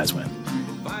good white guys win.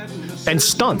 And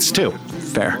stunts too.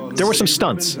 Fair. There were some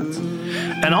stunts.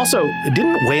 And also,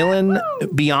 didn't Waylon,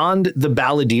 beyond the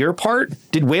balladeer part,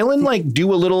 did Waylon like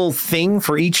do a little thing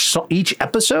for each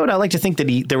episode? I like to think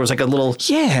that there was like a little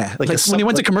like when he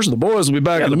went to commercial, the boys will be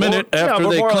back in a minute after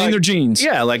they clean their jeans.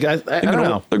 Yeah, like I don't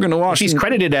know. They're gonna wash. If he's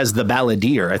credited as the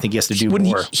balladeer, I think he has to do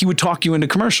more. He would talk you into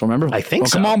commercial. Remember? I think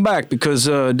so. Come on back because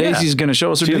Daisy's gonna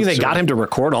show us. Do you think they got him to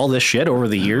record all this shit over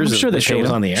the years? I'm sure they paid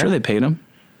him. On the air? I'm sure they paid him.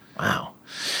 Wow.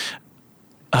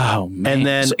 Oh man! And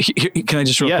then, can I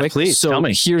just real quick? Please so tell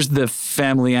me. Here's the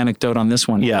family anecdote on this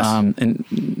one. Yes.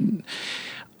 And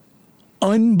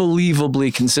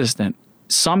unbelievably consistent.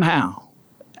 Somehow,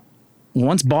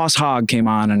 once Boss Hogg came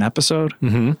on an episode,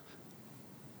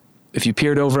 if you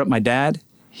peered over at my dad,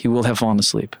 he will have fallen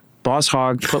asleep. Boss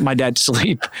Hogg put my dad to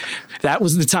sleep. That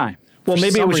was the time. Well,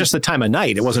 maybe it was just the time of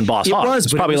night. It wasn't Boss Hogg. It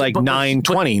was probably like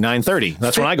 9:20, 9:30.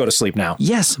 That's when I go to sleep now.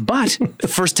 Yes, but the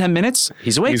first 10 minutes,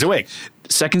 he's awake. He's awake.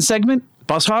 Second segment,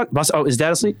 Boss Hogg. Oh, is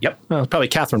Dad asleep? Yep. Well, probably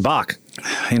Catherine Bach.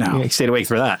 You know. He stayed awake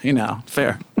for that. You know,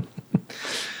 fair.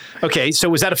 Okay, so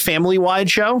was that a family-wide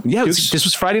show? Yeah, this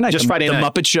was Friday night. Just Friday night.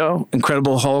 The Muppet Show,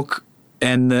 Incredible Hulk,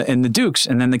 and the Dukes,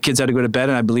 and then the kids had to go to bed,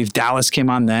 and I believe Dallas came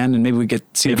on then, and maybe we get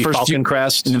see Maybe the first Falcon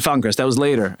Crest. and then Falcon Crest. That was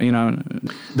later, you know.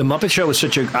 The Muppet Show was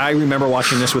I remember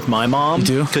watching this with my mom. You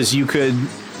do? Because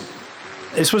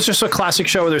this was just a classic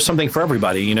show where there's something for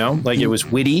everybody, you know? Like, it was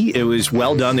witty, it was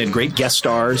well done, they had great guest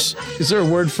stars. Is there a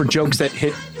word for jokes that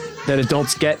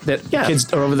adults get that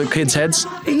kids are over the kids' heads?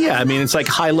 Yeah, I mean, it's like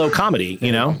high-low comedy,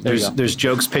 you know? There's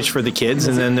jokes pitched for the kids,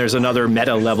 and then there's another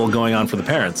meta level going on for the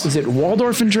parents. Is it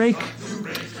Waldorf and Drake?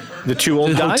 The two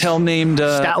old guys? Hotel named...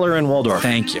 Statler and Waldorf.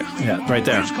 Thank you. Yeah, right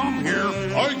there. Come here.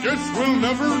 I guess we'll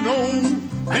never know.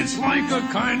 It's like a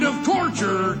kind of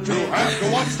torture to have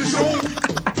to watch the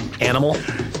show. Animal.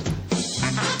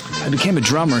 I became a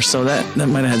drummer, so that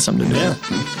might have had something to do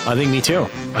with it. I think me too.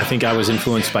 I think I was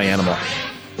influenced by Animal.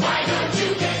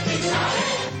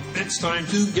 It's time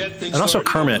to get things And also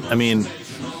Kermit. I mean,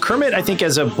 Kermit, I think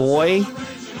as a boy,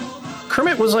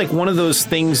 Kermit was like one of those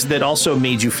things that also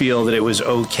made you feel that it was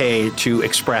okay to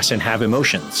express and have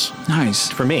emotions. Nice.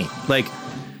 For me. Like,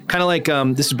 kind of like,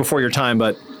 this is before your time,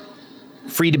 but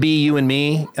Free to Be You and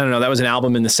Me. I don't know. That was an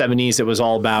album in the 70s that was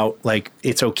all about, like,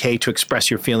 it's okay to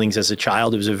express your feelings as a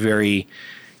child. It was a very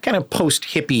kind of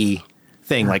post-hippie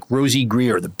thing. Like Rosie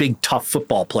Greer, the big, tough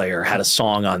football player, had a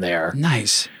song on there.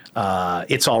 Nice.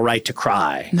 It's all right to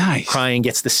cry. Nice. Crying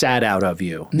gets the sad out of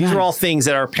you. These Nice. are all things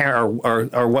that are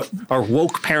what our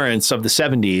woke parents of the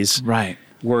 70s right.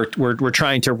 were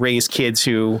trying to raise kids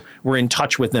who were in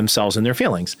touch with themselves and their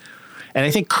feelings. And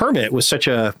I think Kermit was such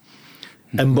a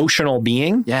emotional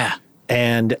being. Yeah.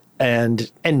 And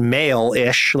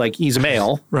male-ish, like he's a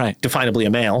male, right? Definably a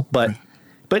male, but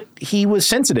he was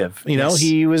sensitive. You know, Yes.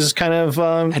 he was kind of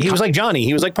he was like Johnny.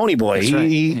 He was like Pony Boy. That's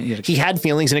right. He had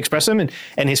feelings and expressed them,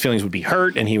 and his feelings would be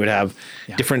hurt, and he would have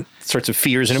different sorts of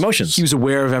fears and emotions. He was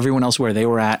aware of everyone else where they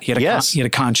were at. He had a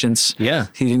conscience. Yeah.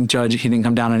 He didn't judge. He didn't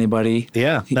come down on anybody.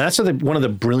 Yeah. That's one of the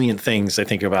brilliant things I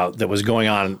think about that was going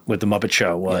on with the Muppet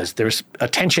Show was there's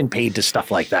attention paid to stuff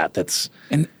like that. That's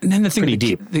and then the thing pretty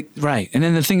deep. Right. And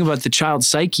then the thing about the child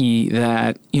psyche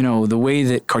that, you know, the way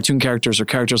that cartoon characters or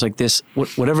characters like this,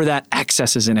 whatever that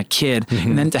accesses in a kid,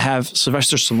 and then to have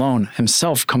Sylvester Stallone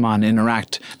himself come on and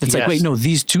interact. It's like, wait, no,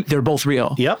 these two, they're both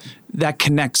real. Yep. That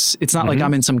connects. It's not like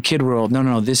I'm in some kid world.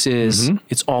 No, this is,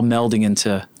 it's all melding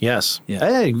into. Yes. Yeah.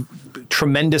 A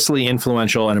tremendously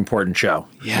influential and important show.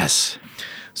 Yes.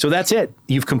 So that's it.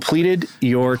 You've completed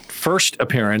your first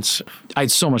appearance. I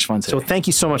had so much fun today. So thank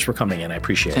you so much for coming in. I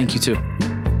appreciate it. Thank you too.